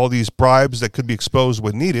with all these bribes that could be exposed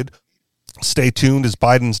when needed. Stay tuned as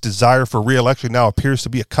Biden's desire for re-election now appears to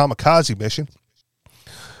be a kamikaze mission.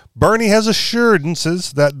 Bernie has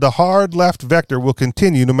assurances that the hard left vector will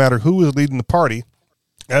continue no matter who is leading the party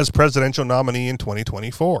as presidential nominee in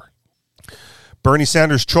 2024. Bernie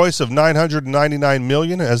Sanders' choice of $999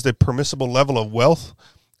 million as the permissible level of wealth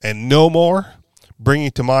and no more,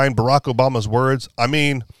 bringing to mind Barack Obama's words, I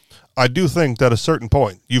mean, I do think that at a certain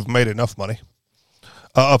point you've made enough money.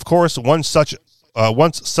 Of course, once such a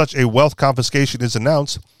wealth confiscation is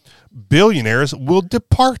announced, billionaires will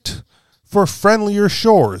depart for friendlier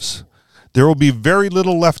shores. There will be very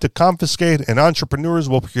little left to confiscate, and entrepreneurs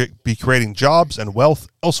will be creating jobs and wealth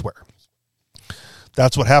elsewhere.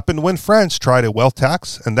 That's what happened when France tried a wealth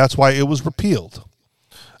tax, and that's why it was repealed.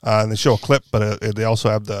 And they show a clip, but they also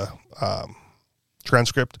have the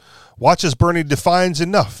transcript. Watch as Bernie defines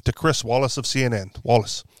enough to Chris Wallace of CNN.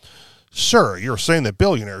 Wallace: sir, you're saying that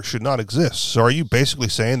billionaires should not exist. So are you basically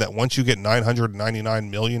saying that once you get $999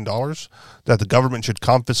 million, that the government should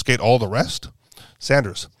confiscate all the rest?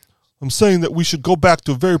 Sanders: I'm saying that we should go back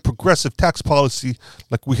to a very progressive tax policy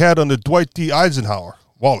like we had under Dwight D. Eisenhower.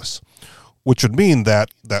 Wallace: which would mean that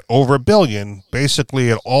over $1 billion, basically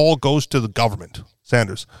it all goes to the government.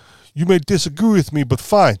 Sanders: you may disagree with me, but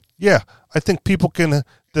fine. Yeah, I think people can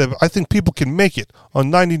make it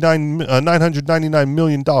on $999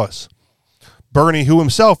 million. Bernie, who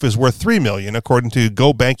himself is worth $3 million, according to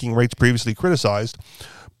Go Banking rates previously criticized,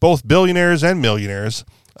 both billionaires and millionaires,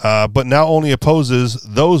 but now only opposes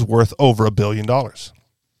those worth over $1 billion.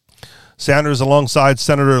 Sanders, alongside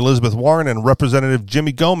Senator Elizabeth Warren and Representative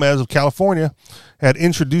Jimmy Gomez of California, had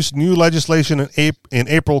introduced new legislation in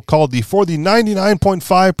April called the For the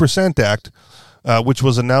 99.5% Act, which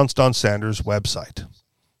was announced on Sanders' website.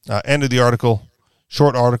 End of the article.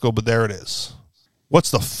 Short article, but there it is.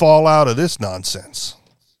 What's the fallout of this nonsense?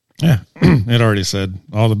 Yeah, it already said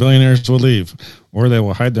all the billionaires will leave, or they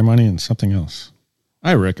will hide their money in something else.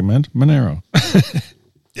 I recommend Monero.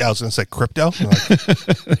 Yeah, I was going to say crypto.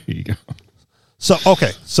 There you go. So,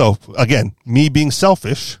 okay. So again, me being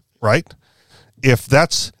selfish, right? If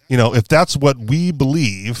that's what we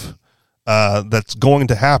believe that's going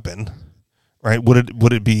to happen, right?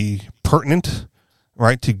 Would it be pertinent,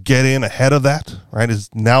 right, to get in ahead of that? Right? Is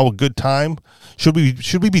now a good time? Should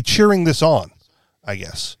we be cheering this on? I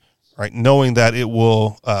guess, right? Knowing that it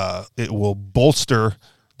will bolster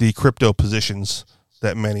the crypto positions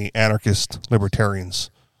that many anarchist libertarians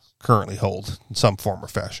currently hold in some form or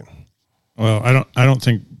fashion. Well, I don't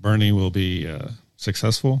think Bernie will be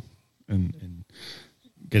successful in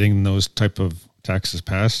getting those type of taxes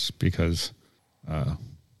passed because,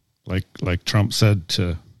 like Trump said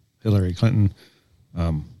to Hillary Clinton,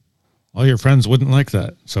 all your friends wouldn't like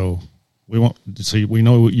that, so we won't. So we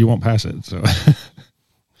know you won't pass it. So,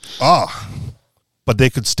 but they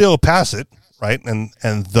could still pass it, right?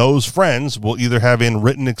 And those friends will either have in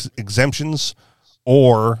written exemptions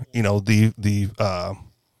or the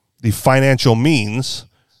financial means,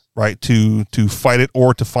 right, to fight it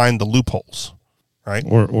or to find the loopholes, right,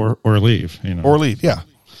 or leave, or leave, yeah.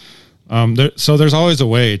 So there's always a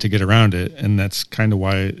way to get around it, and that's kind of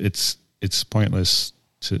why it's pointless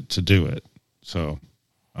to do it. So,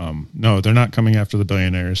 no, they're not coming after the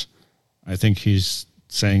billionaires. I think he's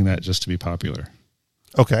saying that just to be popular.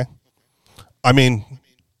 Okay. I mean,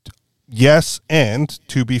 yes, and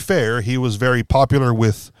to be fair, he was very popular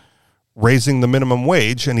with raising the minimum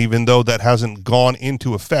wage, and even though that hasn't gone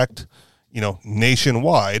into effect,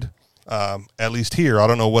 nationwide, at least here, I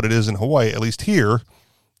don't know what it is in Hawaii, at least here,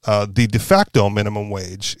 the de facto minimum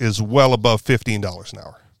wage is well above $15 an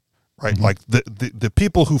hour, right? Mm-hmm. Like the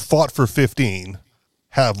people who fought for 15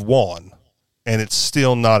 have won, and it's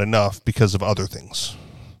still not enough because of other things,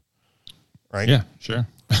 right? Yeah, sure.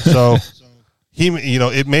 So we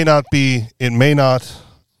may not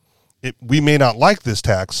like this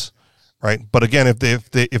tax, right? But again,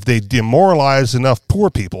 if they demoralize enough poor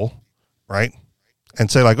people, right, and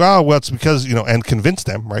say like, oh, well, it's because and convince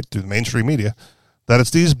them, right, through the mainstream media, that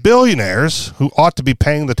it's these billionaires who ought to be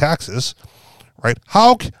paying the taxes, right?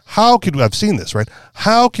 How could I've seen this, right?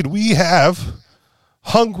 How could we have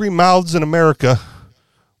hungry mouths in America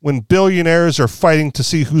when billionaires are fighting to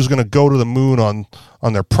see who's going to go to the moon on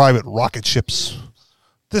their private rocket ships?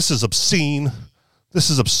 This is obscene. This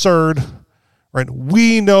is absurd, right?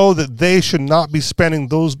 We know that they should not be spending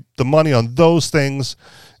the money on those things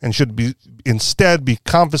and should instead be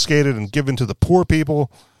confiscated and given to the poor people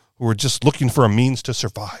who are just looking for a means to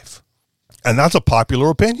survive. And that's a popular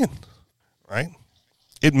opinion, right?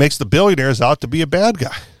 It makes the billionaires out to be a bad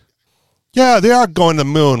guy. Yeah, they are going to the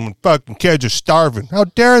moon when fucking kids are starving. How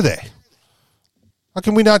dare they? How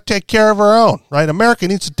can we not take care of our own, right? America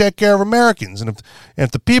needs to take care of Americans. And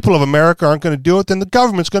if the people of America aren't going to do it, then the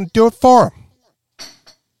government's going to do it for them,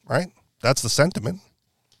 right? That's the sentiment.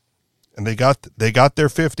 And they got their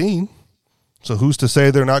 15. So who's to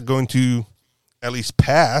say they're not going to at least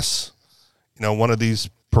pass, one of these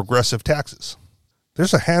progressive taxes?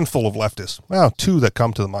 There's a handful of leftists, well, two that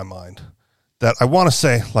come to my mind that I want to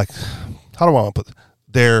say, like, how do I want to put it?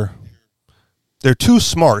 They're too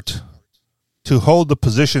smart to hold the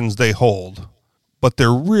positions they hold, but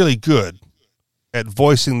they're really good at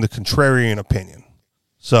voicing the contrarian opinion.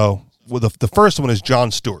 So the first one is Jon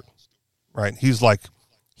Stewart, right? He's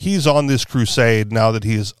on this crusade now that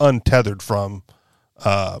he is untethered from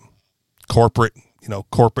corporate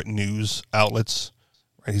news outlets,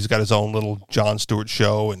 right? He's got his own little Jon Stewart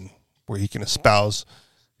show and where he can espouse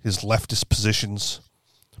his leftist positions,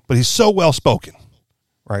 but he's so well spoken,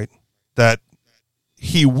 right, that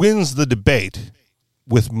he wins the debate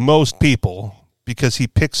with most people because he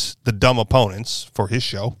picks the dumb opponents for his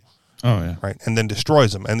show. Oh yeah. Right. And then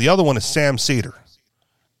destroys them. And the other one is Sam Cedar.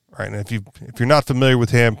 Right. And if you're not familiar with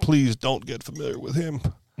him, please don't get familiar with him.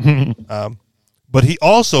 But he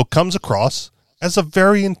also comes across as a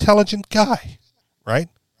very intelligent guy. Right.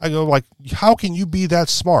 I go like, how can you be that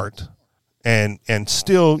smart and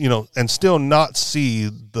still not see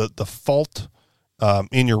the fault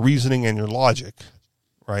in your reasoning and your logic,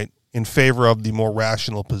 right, in favor of the more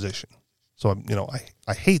rational position? So,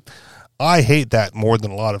 I hate that more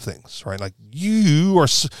than a lot of things, right? Like you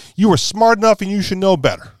are smart enough and you should know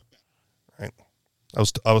better, right?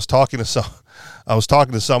 I was talking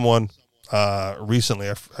to someone recently.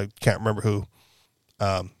 I can't remember who,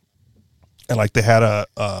 and like they had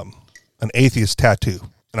an atheist tattoo,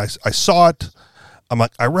 and I saw it. I'm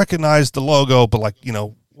like, I recognize the logo, but like,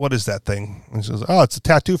 what is that thing? And she says, oh, it's a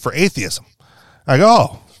tattoo for atheism. I go,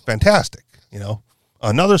 oh, fantastic.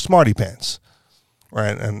 Another smarty pants.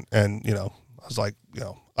 Right. And I was like,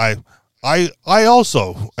 I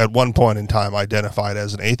also at one point in time identified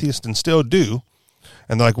as an atheist and still do.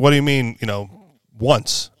 And they're like, what do you mean,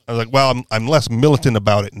 once? I was like, well, I'm less militant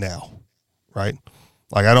about it now. Right.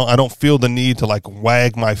 Like, I don't feel the need to like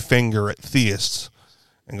wag my finger at theists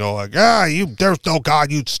and go like, there's no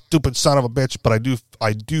God, you stupid son of a bitch. But I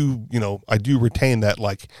do retain that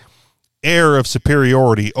like air of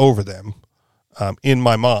superiority over them in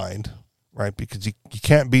my mind, right? Because you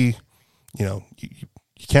can't be, you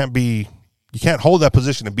can't hold that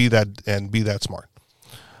position and be that smart.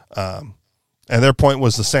 And their point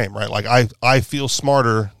was the same, right? Like I feel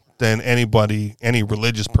smarter than anybody, any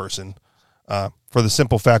religious person, for the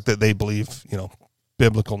simple fact that they believe,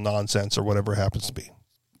 biblical nonsense or whatever it happens to be,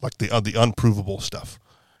 like the unprovable stuff,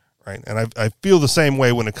 right? And I feel the same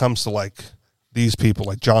way when it comes to like these people,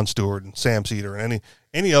 like Jon Stewart and Sam Cedar and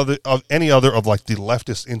any other of like the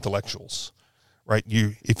leftist intellectuals, right?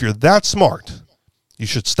 If you're that smart, you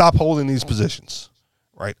should stop holding these positions,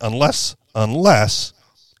 right? Unless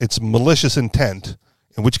it's malicious intent,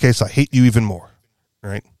 in which case I hate you even more,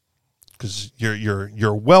 right? Because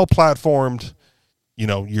you're well platformed,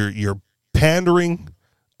 you're pandering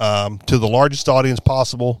to the largest audience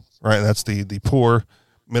possible, right? And that's the poor,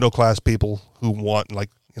 middle-class people who want, like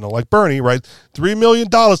Bernie, right? $3 million,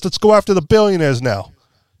 let's go after the billionaires now.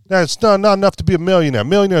 That's not enough to be a millionaire.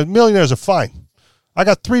 Millionaires are fine. I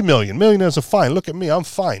got 3 million. Millionaires are fine. Look at me, I'm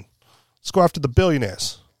fine. Let's go after the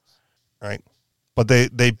billionaires, right? But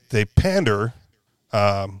they pander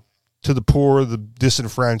to the poor, the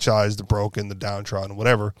disenfranchised, the broken, the downtrodden,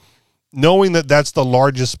 whatever, knowing that that's the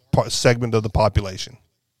largest segment of the population,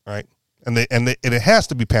 right? And it has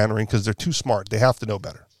to be pandering because they're too smart. They have to know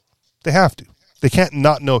better. They have to. They can't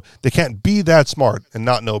not know. They can't be that smart and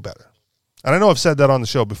not know better. And I know I've said that on the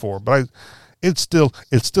show before, but it's still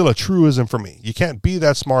a truism for me. You can't be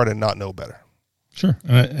that smart and not know better. Sure,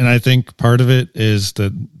 and I think part of it is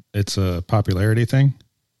that it's a popularity thing.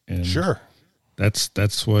 And sure,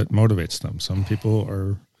 that's what motivates them. Some people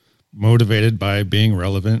are motivated by being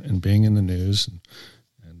relevant and being in the news,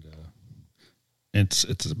 and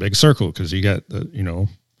it's a big circle because you got the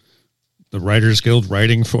Writers Guild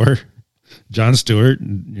writing for Jon Stewart,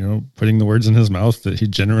 and, putting the words in his mouth that he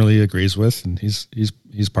generally agrees with, and he's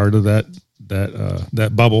part of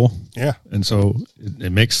that bubble. Yeah, and so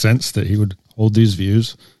it makes sense that he would hold these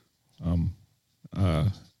views.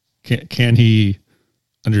 Can he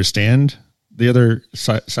understand the other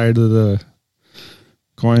side of the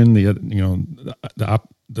coin? The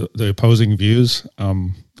opposing views.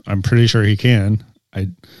 I'm pretty sure he can. I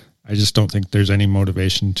just don't think there's any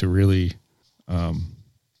motivation to really,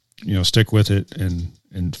 stick with it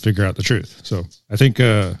and figure out the truth. So I think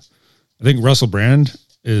Russell Brand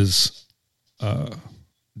is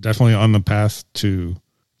definitely on the path to,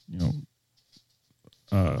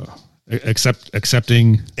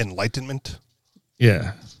 accepting enlightenment.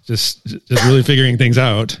 Yeah, just really figuring things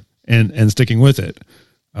out and sticking with it.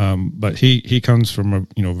 But he comes from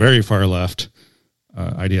a very far left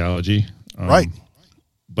ideology, right?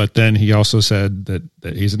 But then he also said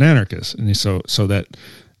that he's an anarchist, and so that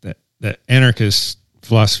anarchist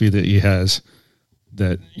philosophy that he has,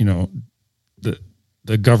 that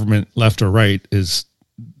the government, left or right, is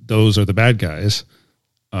those are the bad guys.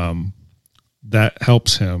 That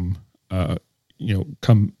helps him,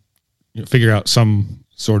 figure out some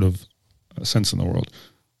sort of sense in the world,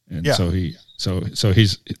 and yeah. so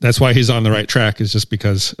that's why he's on the right track, is just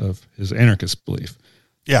because of his anarchist belief.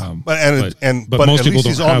 Yeah, but most at people least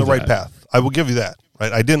he's don't on have the right that. path. I will give you that.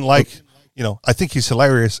 Right, I didn't like, I think he's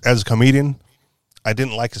hilarious as a comedian. I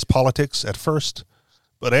didn't like his politics at first,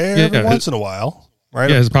 but every once in a while, right?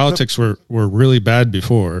 Yeah, his politics were really bad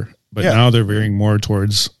before, but now they're veering more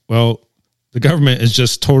towards, well, the government is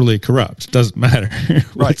just totally corrupt. It doesn't matter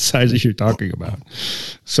what side you're talking about.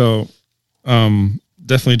 So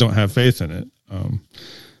definitely don't have faith in it.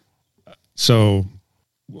 So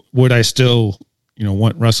would I still,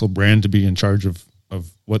 want Russell Brand to be in charge of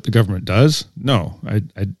what the government does? No,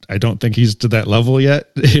 I don't think he's to that level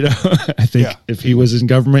yet. I think if he was in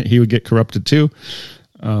government, he would get corrupted too.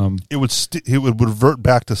 He would revert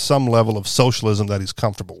back to some level of socialism that he's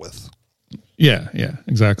comfortable with. Yeah,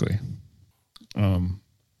 exactly.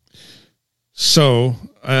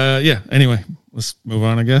 Anyway, let's move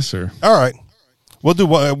on, I guess. Or all right, we'll do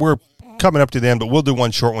one. We're coming up to the end, but we'll do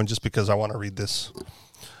one short one just because I want to read this.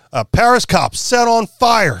 Paris cops set on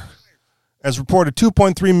fire. As reported,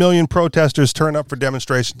 2.3 million protesters turned up for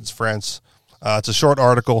demonstrations in France. It's a short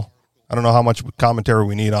article. I don't know how much commentary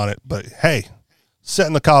we need on it, but hey,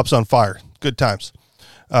 setting the cops on fire. Good times.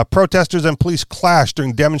 Protesters and police clashed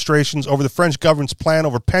during demonstrations over the French government's plan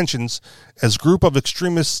over pensions as a group of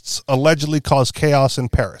extremists allegedly caused chaos in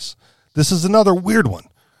Paris. This is another weird one,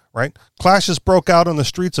 right? Clashes broke out on the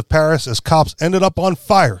streets of Paris as cops ended up on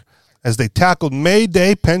fire as they tackled May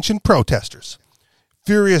Day pension protesters.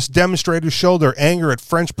 Furious demonstrators showed their anger at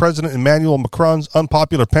French President Emmanuel Macron's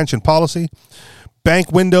unpopular pension policy.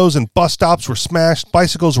 Bank windows and bus stops were smashed,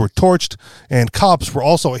 bicycles were torched, and cops were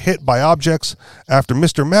also hit by objects after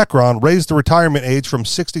Mr. Macron raised the retirement age from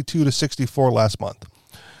 62 to 64 last month.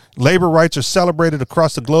 Labor rights are celebrated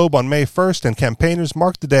across the globe on May 1st, and campaigners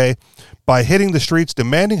marked the day by hitting the streets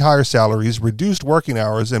demanding higher salaries, reduced working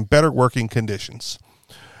hours, and better working conditions.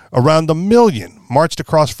 Around 1 million marched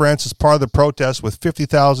across France as part of the protest, with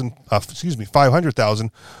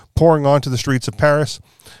 500,000 pouring onto the streets of Paris.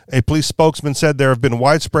 A police spokesman said there have been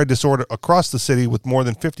widespread disorder across the city with more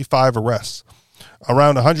than 55 arrests.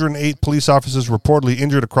 Around 108 police officers reportedly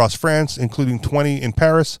injured across France, including 20 in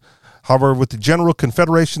Paris. However, with the General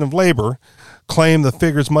Confederation of Labor claim the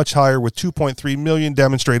figure is much higher, with 2.3 million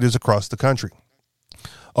demonstrators across the country.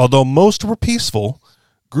 Although most were peaceful,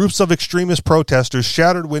 groups of extremist protesters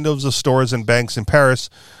shattered windows of stores and banks in Paris,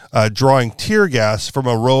 drawing tear gas from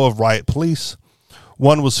a row of riot police.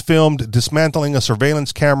 One was filmed dismantling a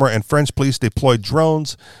surveillance camera, and French police deployed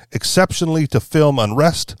drones exceptionally to film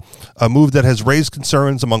unrest, a move that has raised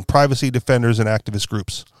concerns among privacy defenders and activist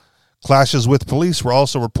groups. Clashes with police were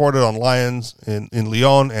also reported on Lyons in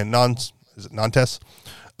Lyon and Nantes.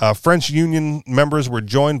 French union members were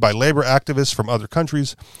joined by labor activists from other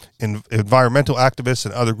countries, environmental activists,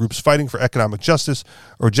 and other groups fighting for economic justice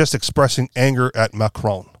or just expressing anger at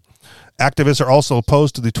Macron. Activists are also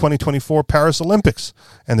opposed to the 2024 Paris Olympics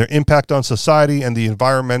and their impact on society and the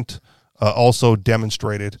environment, also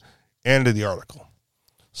demonstrated. End of the article.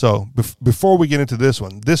 So before we get into this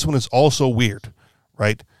one is also weird,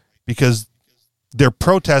 right? Because they're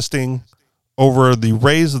protesting over the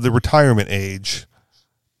raise of the retirement age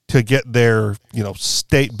to get their,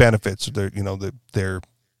 state benefits, their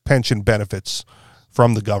pension benefits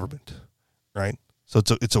from the government, right? So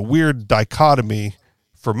it's a weird dichotomy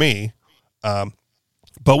for me.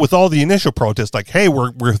 But with all the initial protests, like, hey,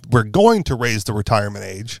 we're going to raise the retirement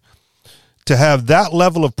age, to have that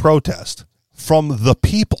level of protest from the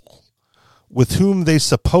people with whom they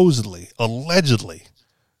allegedly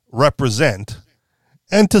represent,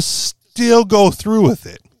 and to still go through with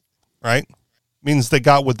it, right, means they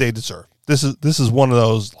got what they deserve. This is one of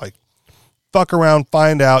those, like, fuck around,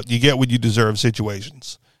 find out, you get what you deserve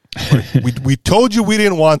situations. we told you we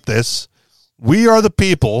didn't want this. We are the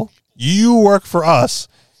people. You work for us,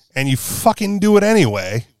 and you fucking do it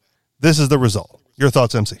anyway. This is the result. Your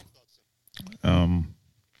thoughts, MC?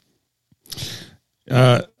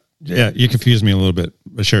 Yeah, you confused me a little bit,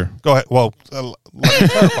 but sure. Go ahead. Well, let me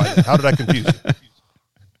clarify that. How did I confuse you?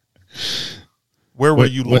 Where were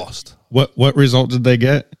you lost? What result did they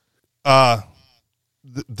get?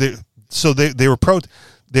 They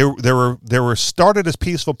were started as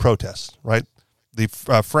peaceful protests, right? The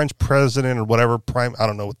French president or whatever I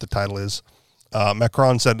don't know what the title is.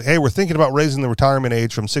 Macron said, "Hey, we're thinking about raising the retirement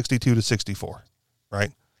age from 62 to 64,"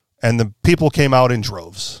 right? And the people came out in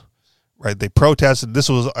droves, right? They protested. This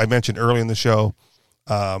was, I mentioned early in the show.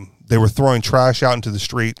 They were throwing trash out into the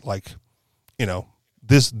street, like,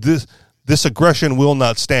 this aggression will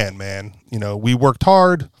not stand, man. We worked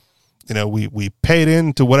hard. We paid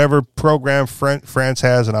into whatever program France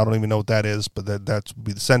has, and I don't even know what that is, but that's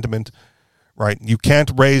be the sentiment. Right, you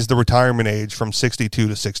can't raise the retirement age from 62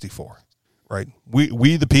 to 64, right?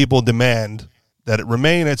 We the people demand that it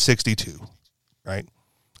remain at 62, right?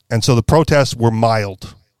 And so the protests were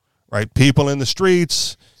mild, right? People in the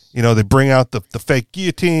streets, they bring out the fake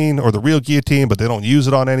guillotine or the real guillotine, but they don't use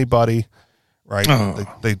it on anybody, right? Oh.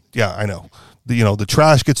 Yeah, I know. The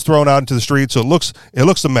trash gets thrown out into the street, so it looks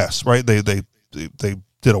a mess, right? They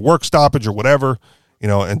did a work stoppage or whatever,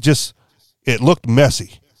 and just it looked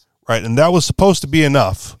messy. Right, and that was supposed to be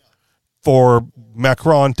enough for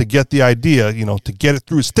Macron to get the idea, to get it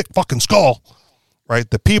through his thick fucking skull, right?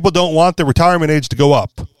 The people don't want the retirement age to go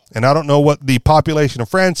up. And I don't know what the population of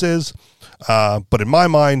France is, but in my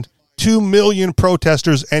mind, 2 million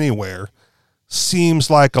protesters anywhere seems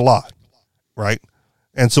like a lot, right?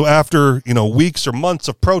 And so after, weeks or months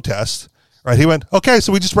of protest, right, he went, okay,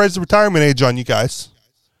 so we just raised the retirement age on you guys,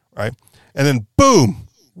 right? And then, boom,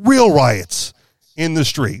 real riots in the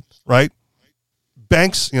street. Right,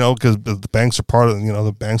 banks, because the banks are part of,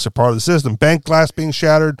 the banks are part of the system. Bank glass being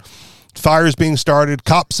shattered, fires being started,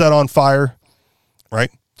 cops set on fire.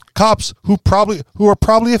 Right, cops who are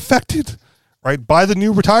probably affected, right, by the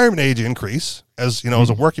new retirement age increase, as as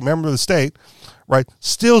a working member of the state, right,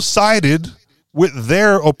 still sided with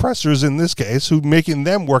their oppressors in this case, who making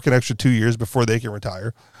them work an extra 2 years before they can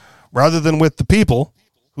retire, rather than with the people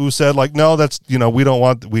who said, like, no, that's we don't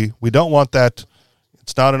want that.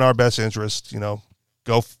 It's not in our best interest,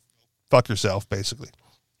 go fuck yourself, basically.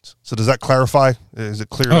 So does that clarify? Is it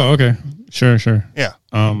clear? Oh, okay. Sure. Yeah.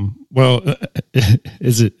 Well,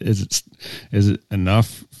 is it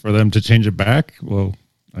enough for them to change it back? Well,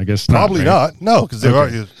 I guess probably not. Right? No, because they've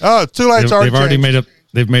already, too late. They've already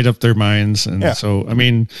made up their minds. And so, I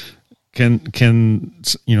mean, can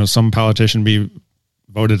some politician be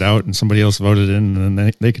voted out and somebody else voted in, and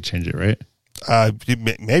then they could change it, right?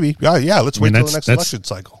 Maybe. Yeah. Let's wait till the next election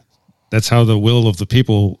cycle. That's how the will of the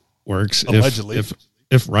people works. Allegedly.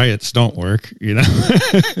 If riots don't work,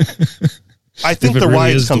 I think the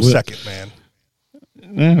riots come second,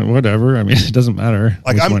 man. Whatever. I mean, it doesn't matter.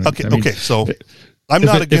 Like so I'm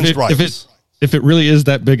not against riots. If it really is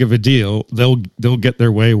that big of a deal, they'll get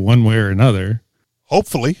their way one way or another.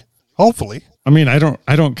 Hopefully. I mean, I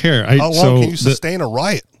don't care. How long can you sustain a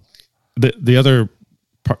riot? The other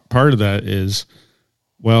part of that is,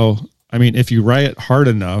 well, I mean, if you riot hard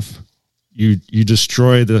enough, you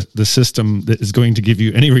destroy the system that is going to give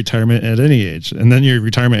you any retirement at any age, and then your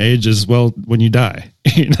retirement age is when you die.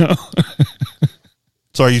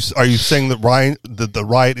 So are you saying that the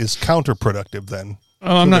riot is counterproductive then?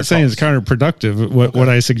 Oh, I'm not saying it's counterproductive. What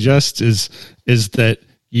I suggest is that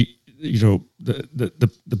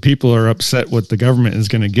the people are upset what the government is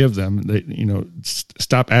going to give them. They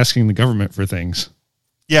stop asking the government for things.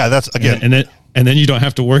 Yeah, that's again, and then you don't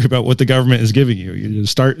have to worry about what the government is giving you. You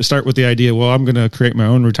just start with the idea. Well, I'm going to create my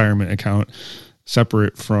own retirement account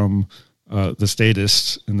separate from the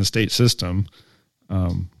statists and the state system.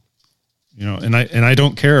 And I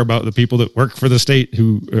don't care about the people that work for the state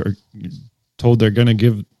who are told they're going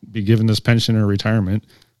to be given this pension or retirement.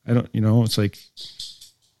 I don't. It's like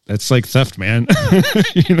that's like theft, man.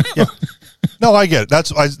 Yeah. No, I get it.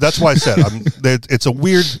 That's why I said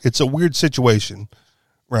it's a weird situation.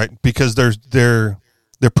 Right, because they're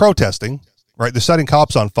protesting, right? They're setting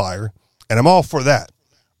cops on fire, and I'm all for that,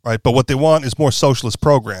 right? But what they want is more socialist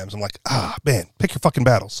programs. I'm like, man, pick your fucking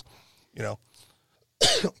battles,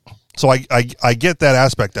 So I get that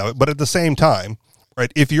aspect of it, but at the same time,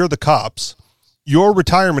 right? If you're the cops, your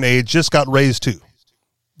retirement age just got raised too,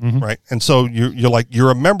 right? And so you're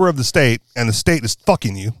a member of the state, and the state is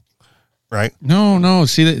fucking you, right? No.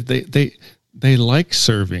 See, they like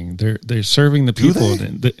serving. They're serving the people,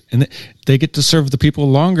 and they get to serve the people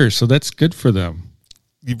longer. So that's good for them.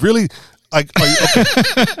 You really, okay.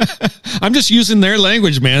 I'm just using their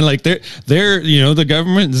language, man. Like they're the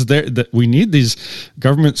government is there. We need these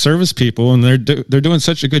government service people, and they're doing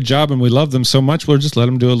such a good job, and we love them so much. We'll just let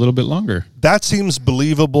them do a little bit longer. That seems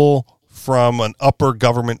believable from an upper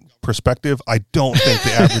government perspective. I don't think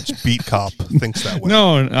the average beat cop thinks that way.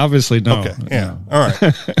 No, obviously no. Okay, yeah, no. all right.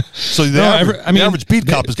 So the average beat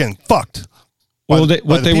cop is getting fucked. What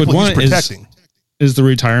they would want is the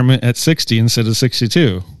retirement at 60 instead of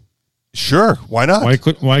 62. Sure, why not?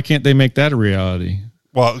 Why can't they make that a reality?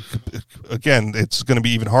 Well, again, it's going to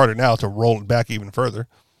be even harder now to roll it back even further.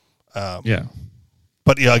 Yeah.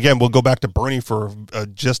 But yeah, again, we'll go back to Bernie for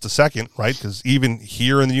just a second, right? Because even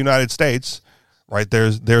here in the United States, right,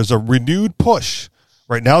 there's a renewed push,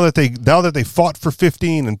 right? Now that they fought for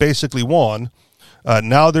 15 and basically won,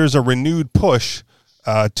 now there's a renewed push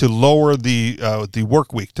to lower the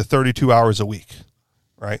work week to 32 hours a week,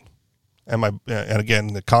 right? And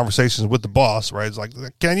again, the conversations with the boss, right? It's like,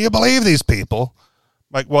 can you believe these people?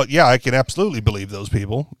 Like, well, yeah, I can absolutely believe those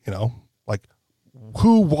people. Like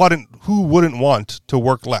who wouldn't want to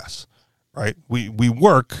work less, right? We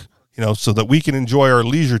work, so that we can enjoy our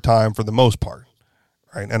leisure time for the most part,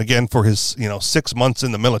 right? And again, for his 6 months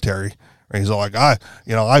in the military, right, he's all like, I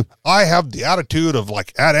have the attitude of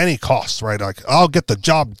like at any cost, right? Like I'll get the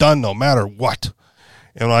job done no matter what.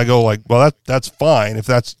 And I go like, well, that's fine if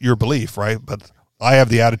that's your belief, right? But I have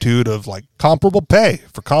the attitude of like comparable pay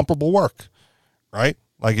for comparable work, right?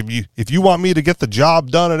 Like if you want me to get the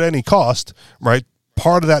job done at any cost, right,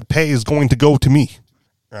 part of that pay is going to go to me,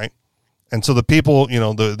 right? And so the people,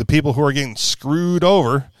 the people who are getting screwed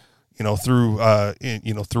over,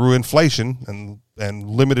 through inflation and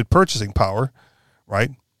limited purchasing power, right?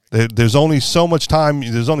 There's only so much time,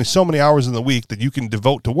 there's only so many hours in the week that you can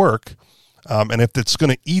devote to work. And if it's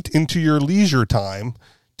going to eat into your leisure time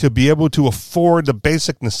to be able to afford the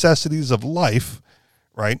basic necessities of life,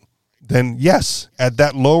 right, then yes, at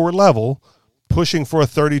that lower level, pushing for a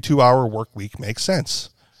 32-hour work week makes sense.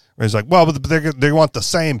 Where it's like, well, but they want the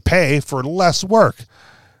same pay for less work.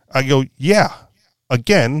 I go, yeah.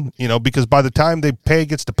 Again, because by the time the pay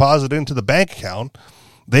gets deposited into the bank account,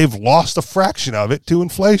 they've lost a fraction of it to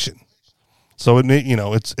inflation. So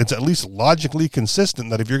it's at least logically consistent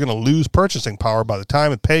that if you're going to lose purchasing power by the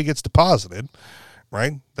time the pay gets deposited,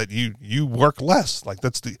 right, that you work less. Like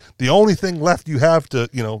that's the only thing left you have to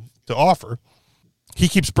offer. He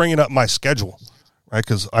keeps bringing up my schedule, right?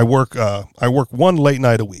 Because I work one late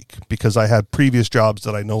night a week because I had previous jobs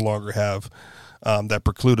that I no longer have that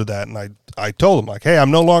precluded that, and I told him like, hey,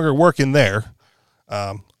 I'm no longer working there.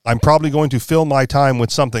 I'm probably going to fill my time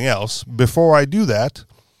with something else. Before I do that,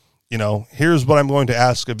 here's what I'm going to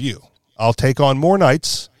ask of you. I'll take on more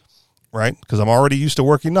nights, right? Because I'm already used to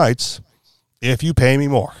working nights. If you pay me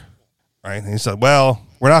more, right? And he said, well,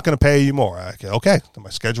 we're not going to pay you more. Okay, then my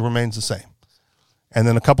schedule remains the same. And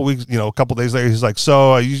then a couple days later, he's like,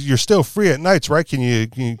 so you're still free at nights, right?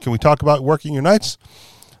 Can we talk about working your nights?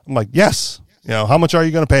 I'm like, yes. How much are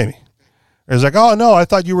you going to pay me? And he's like, oh no, I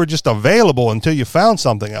thought you were just available until you found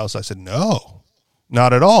something else. I said, no,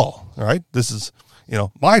 not at all. All right. This is,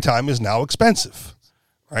 my time is now expensive,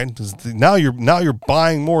 right? Now you're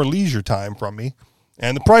buying more leisure time from me,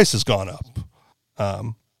 and the price has gone up.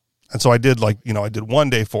 And so I did I did 1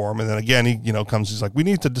 day for him. And then again, he, comes, he's like, we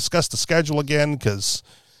need to discuss the schedule again. Cause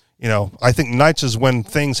I think nights is when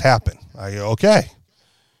things happen. I go, okay.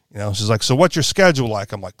 She's like, so what's your schedule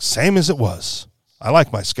like? I'm like, same as it was. I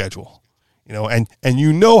like my schedule, and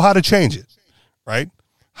how to change it, right?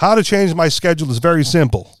 How to change my schedule is very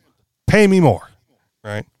simple. Pay me more,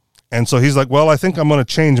 right? And so he's like, well, I think I'm going to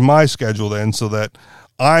change my schedule then so that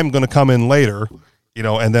I'm going to come in later,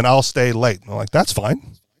 and then I'll stay late. And I'm like, that's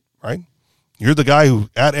fine, right? You're the guy who,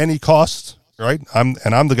 at any cost, right? I'm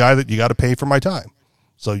the guy that you got to pay for my time.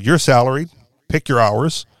 So you're salaried, pick your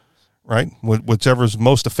hours, right? Whichever's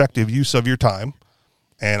most effective use of your time.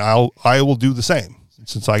 And I will do the same.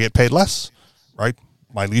 Since I get paid less, right?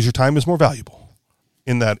 My leisure time is more valuable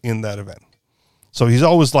in that event. So he's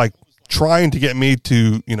always like trying to get me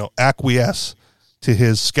to, acquiesce to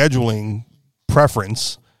his scheduling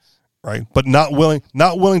preference, right? But not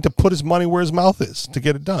willing to put his money where his mouth is to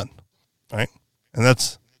get it done, right? And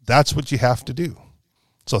that's what you have to do.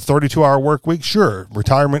 So 32-hour work week, sure.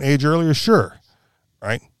 Retirement age earlier, sure,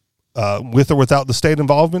 right? With or without the state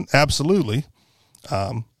involvement, absolutely.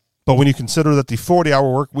 But when you consider that the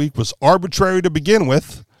 40-hour work week was arbitrary to begin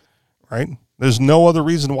with, right? There's no other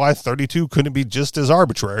reason why 32 couldn't be just as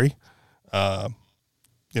arbitrary,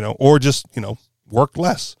 or just, work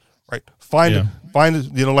less, right? Find,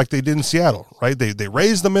 like they did in Seattle, right? They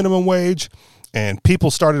raised the minimum wage and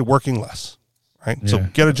people started working less, right? Yeah. So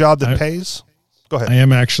get a job that pays. Go ahead. I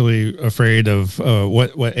am actually afraid of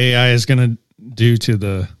what AI is going to do to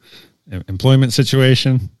the employment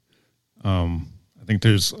situation. I think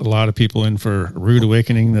there's a lot of people in for a rude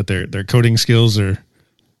awakening that their coding skills are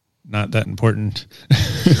not that important.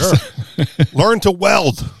 Sure. Learn to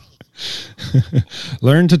weld.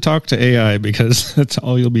 Learn to talk to AI because that's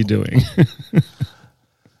all you'll be doing.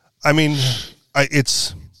 I mean,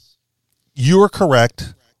 you're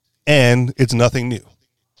correct, and it's nothing new,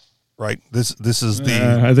 right? This is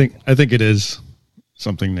the. I think it is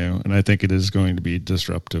something new, and I think it is going to be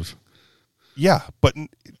disruptive. Yeah, but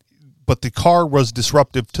the car was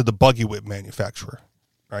disruptive to the buggy whip manufacturer,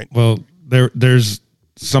 right? Well, there's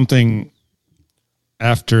something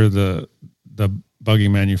after the buggy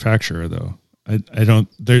manufacturer, though. I don't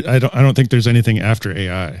think there's anything after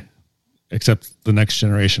AI except the next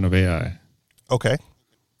generation of AI. Okay.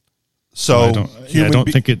 So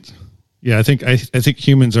I think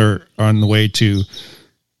humans are on the way to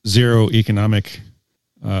zero economic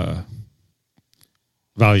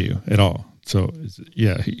value at all. So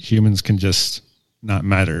yeah, humans can just not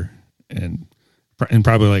matter in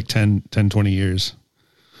probably like 10, 20 years.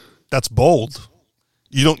 That's bold.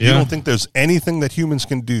 You don't think there's anything that humans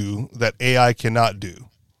can do that AI cannot do?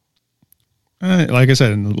 Like I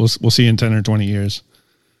said, we'll see in 10 or 20 years.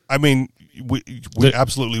 I mean, we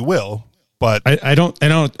absolutely will, but I don't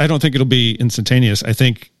think it'll be instantaneous. I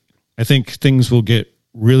think things will get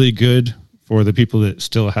really good for the people that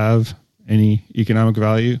still have any economic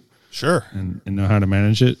value. Sure. And know how to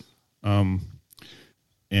manage it. And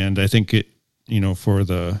I think it, for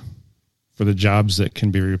the jobs that can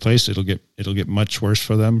be replaced, it'll get much worse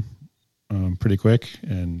for them pretty quick.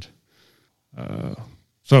 And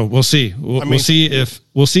so we'll see. We'll see if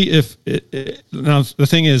now the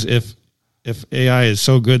thing is, if AI is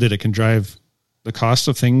so good that it can drive the cost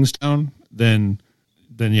of things down, then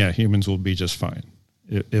yeah, humans will be just fine.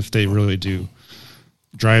 If they really do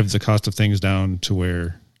drive the cost of things down to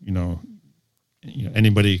where,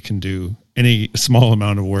 anybody can do any small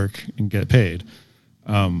amount of work and get paid.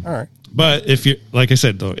 All right. But if you, like I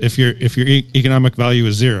said, though, if your economic value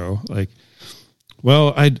is zero, like,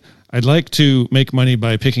 well, I'd like to make money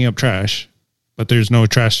by picking up trash, but there's no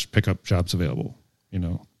trash pickup jobs available,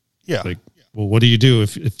 Yeah. Like, well, what do you do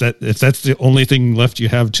if that's the only thing left you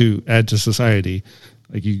have to add to society?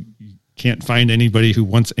 Like you can't find anybody who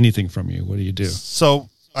wants anything from you. What do you do? So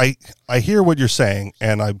I hear what you're saying,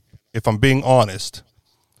 and if I'm being honest,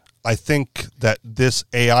 I think that this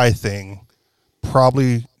AI thing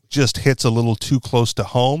probably just hits a little too close to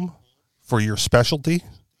home for your specialty,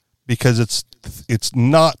 because it's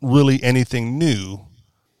not really anything new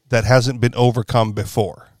that hasn't been overcome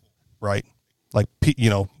before, right? Like, the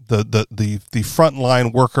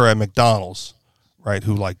frontline worker at McDonald's, right,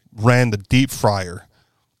 who like ran the deep fryer,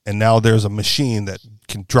 and now there's a machine that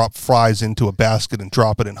can drop fries into a basket and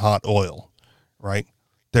drop it in hot oil, right?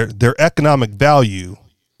 Their economic value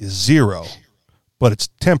is zero, but it's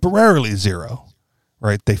temporarily zero,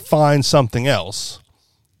 right? They find something else,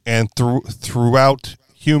 and throughout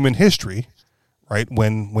human history, right,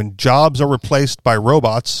 when jobs are replaced by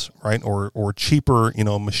robots, right, or cheaper,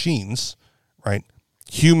 machines, right,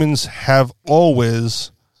 humans have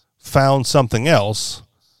always found something else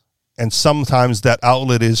And sometimes that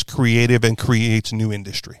outlet is creative and creates new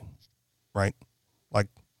industry, right? Like,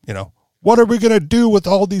 what are we going to do with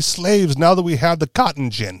all these slaves now that we have the cotton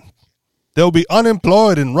gin? They'll be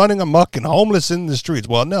unemployed and running amok and homeless in the streets.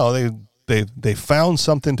 Well, no, they found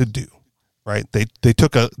something to do, right? They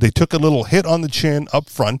took a little hit on the chin up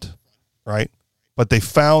front, right? But they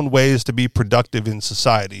found ways to be productive in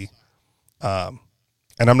society. And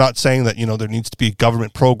I'm not saying that, there needs to be a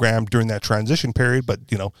government program during that transition period, but,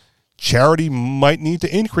 charity might need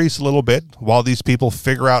to increase a little bit while these people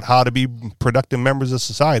figure out how to be productive members of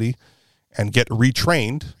society and get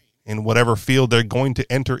retrained in whatever field they're going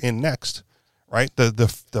to enter in next, right?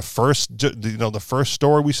 The first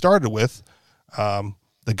story we started with,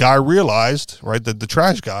 the guy realized, right, the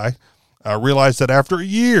trash guy realized that after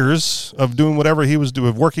years of doing whatever he was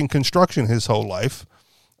doing, working construction his whole life,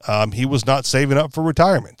 he was not saving up for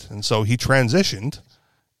retirement. And so he transitioned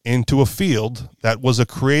into a field that was a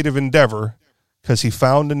creative endeavor because he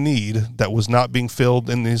found a need that was not being filled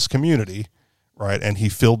in his community, right? And he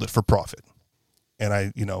filled it for profit.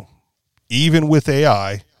 And even with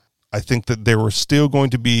AI, I think that there were still going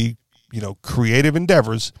to be, creative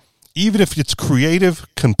endeavors, even if it's creative,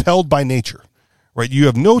 compelled by nature, right? You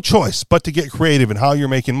have no choice but to get creative in how you're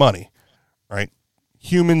making money, right?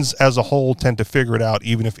 Humans as a whole tend to figure it out,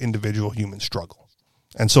 even if individual humans struggle.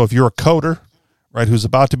 And so if you're a coder, right, who's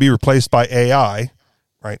about to be replaced by AI,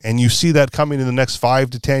 right, and you see that coming in the next 5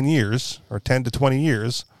 to 10 years or 10 to 20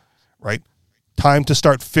 years, right, time to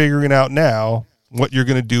start figuring out now what you're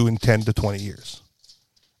going to do in 10 to 20 years,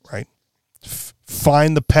 right?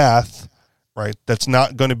 Find the path, right, that's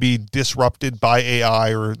not going to be disrupted by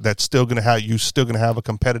AI or that's still going to have a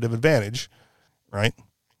competitive advantage, right?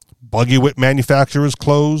 Buggy whip manufacturers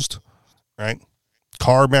closed, right?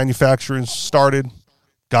 Car manufacturers started.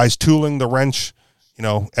 Guys tooling the wrench,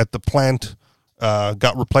 at the plant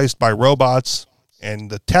got replaced by robots, and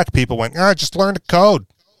the tech people went, just learn to code.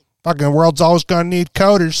 Fucking the world's always going to need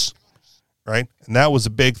coders, right? And that was a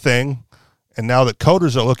big thing. And now that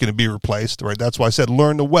coders are looking to be replaced, right? That's why I said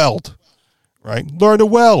learn to weld, right? Learn to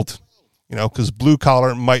weld, because blue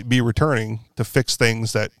collar might be returning to fix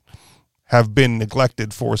things that have been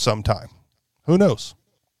neglected for some time. Who knows?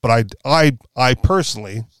 But I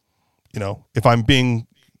personally, if I'm being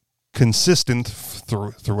consistent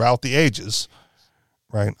throughout the ages,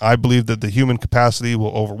 right, I believe that the human capacity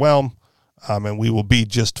will overwhelm, and we will be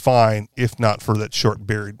just fine if not for that short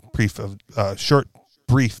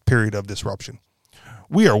brief period of disruption.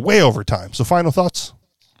 We are way over time. So final thoughts?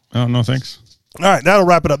 Oh, no, thanks. All right, that'll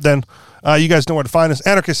wrap it up then. You guys know where to find us.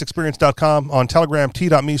 Anarchistexperience.com, on Telegram,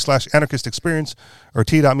 t.me/anarchistexperience or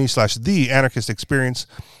t.me/theanarchistexperience.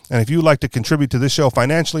 And if you'd like to contribute to this show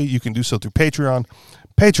financially, you can do so through Patreon,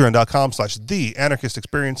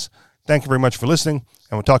 patreon.com/theanarchistexperience. Thank you very much for listening,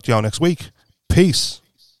 and we'll talk to y'all next week. Peace.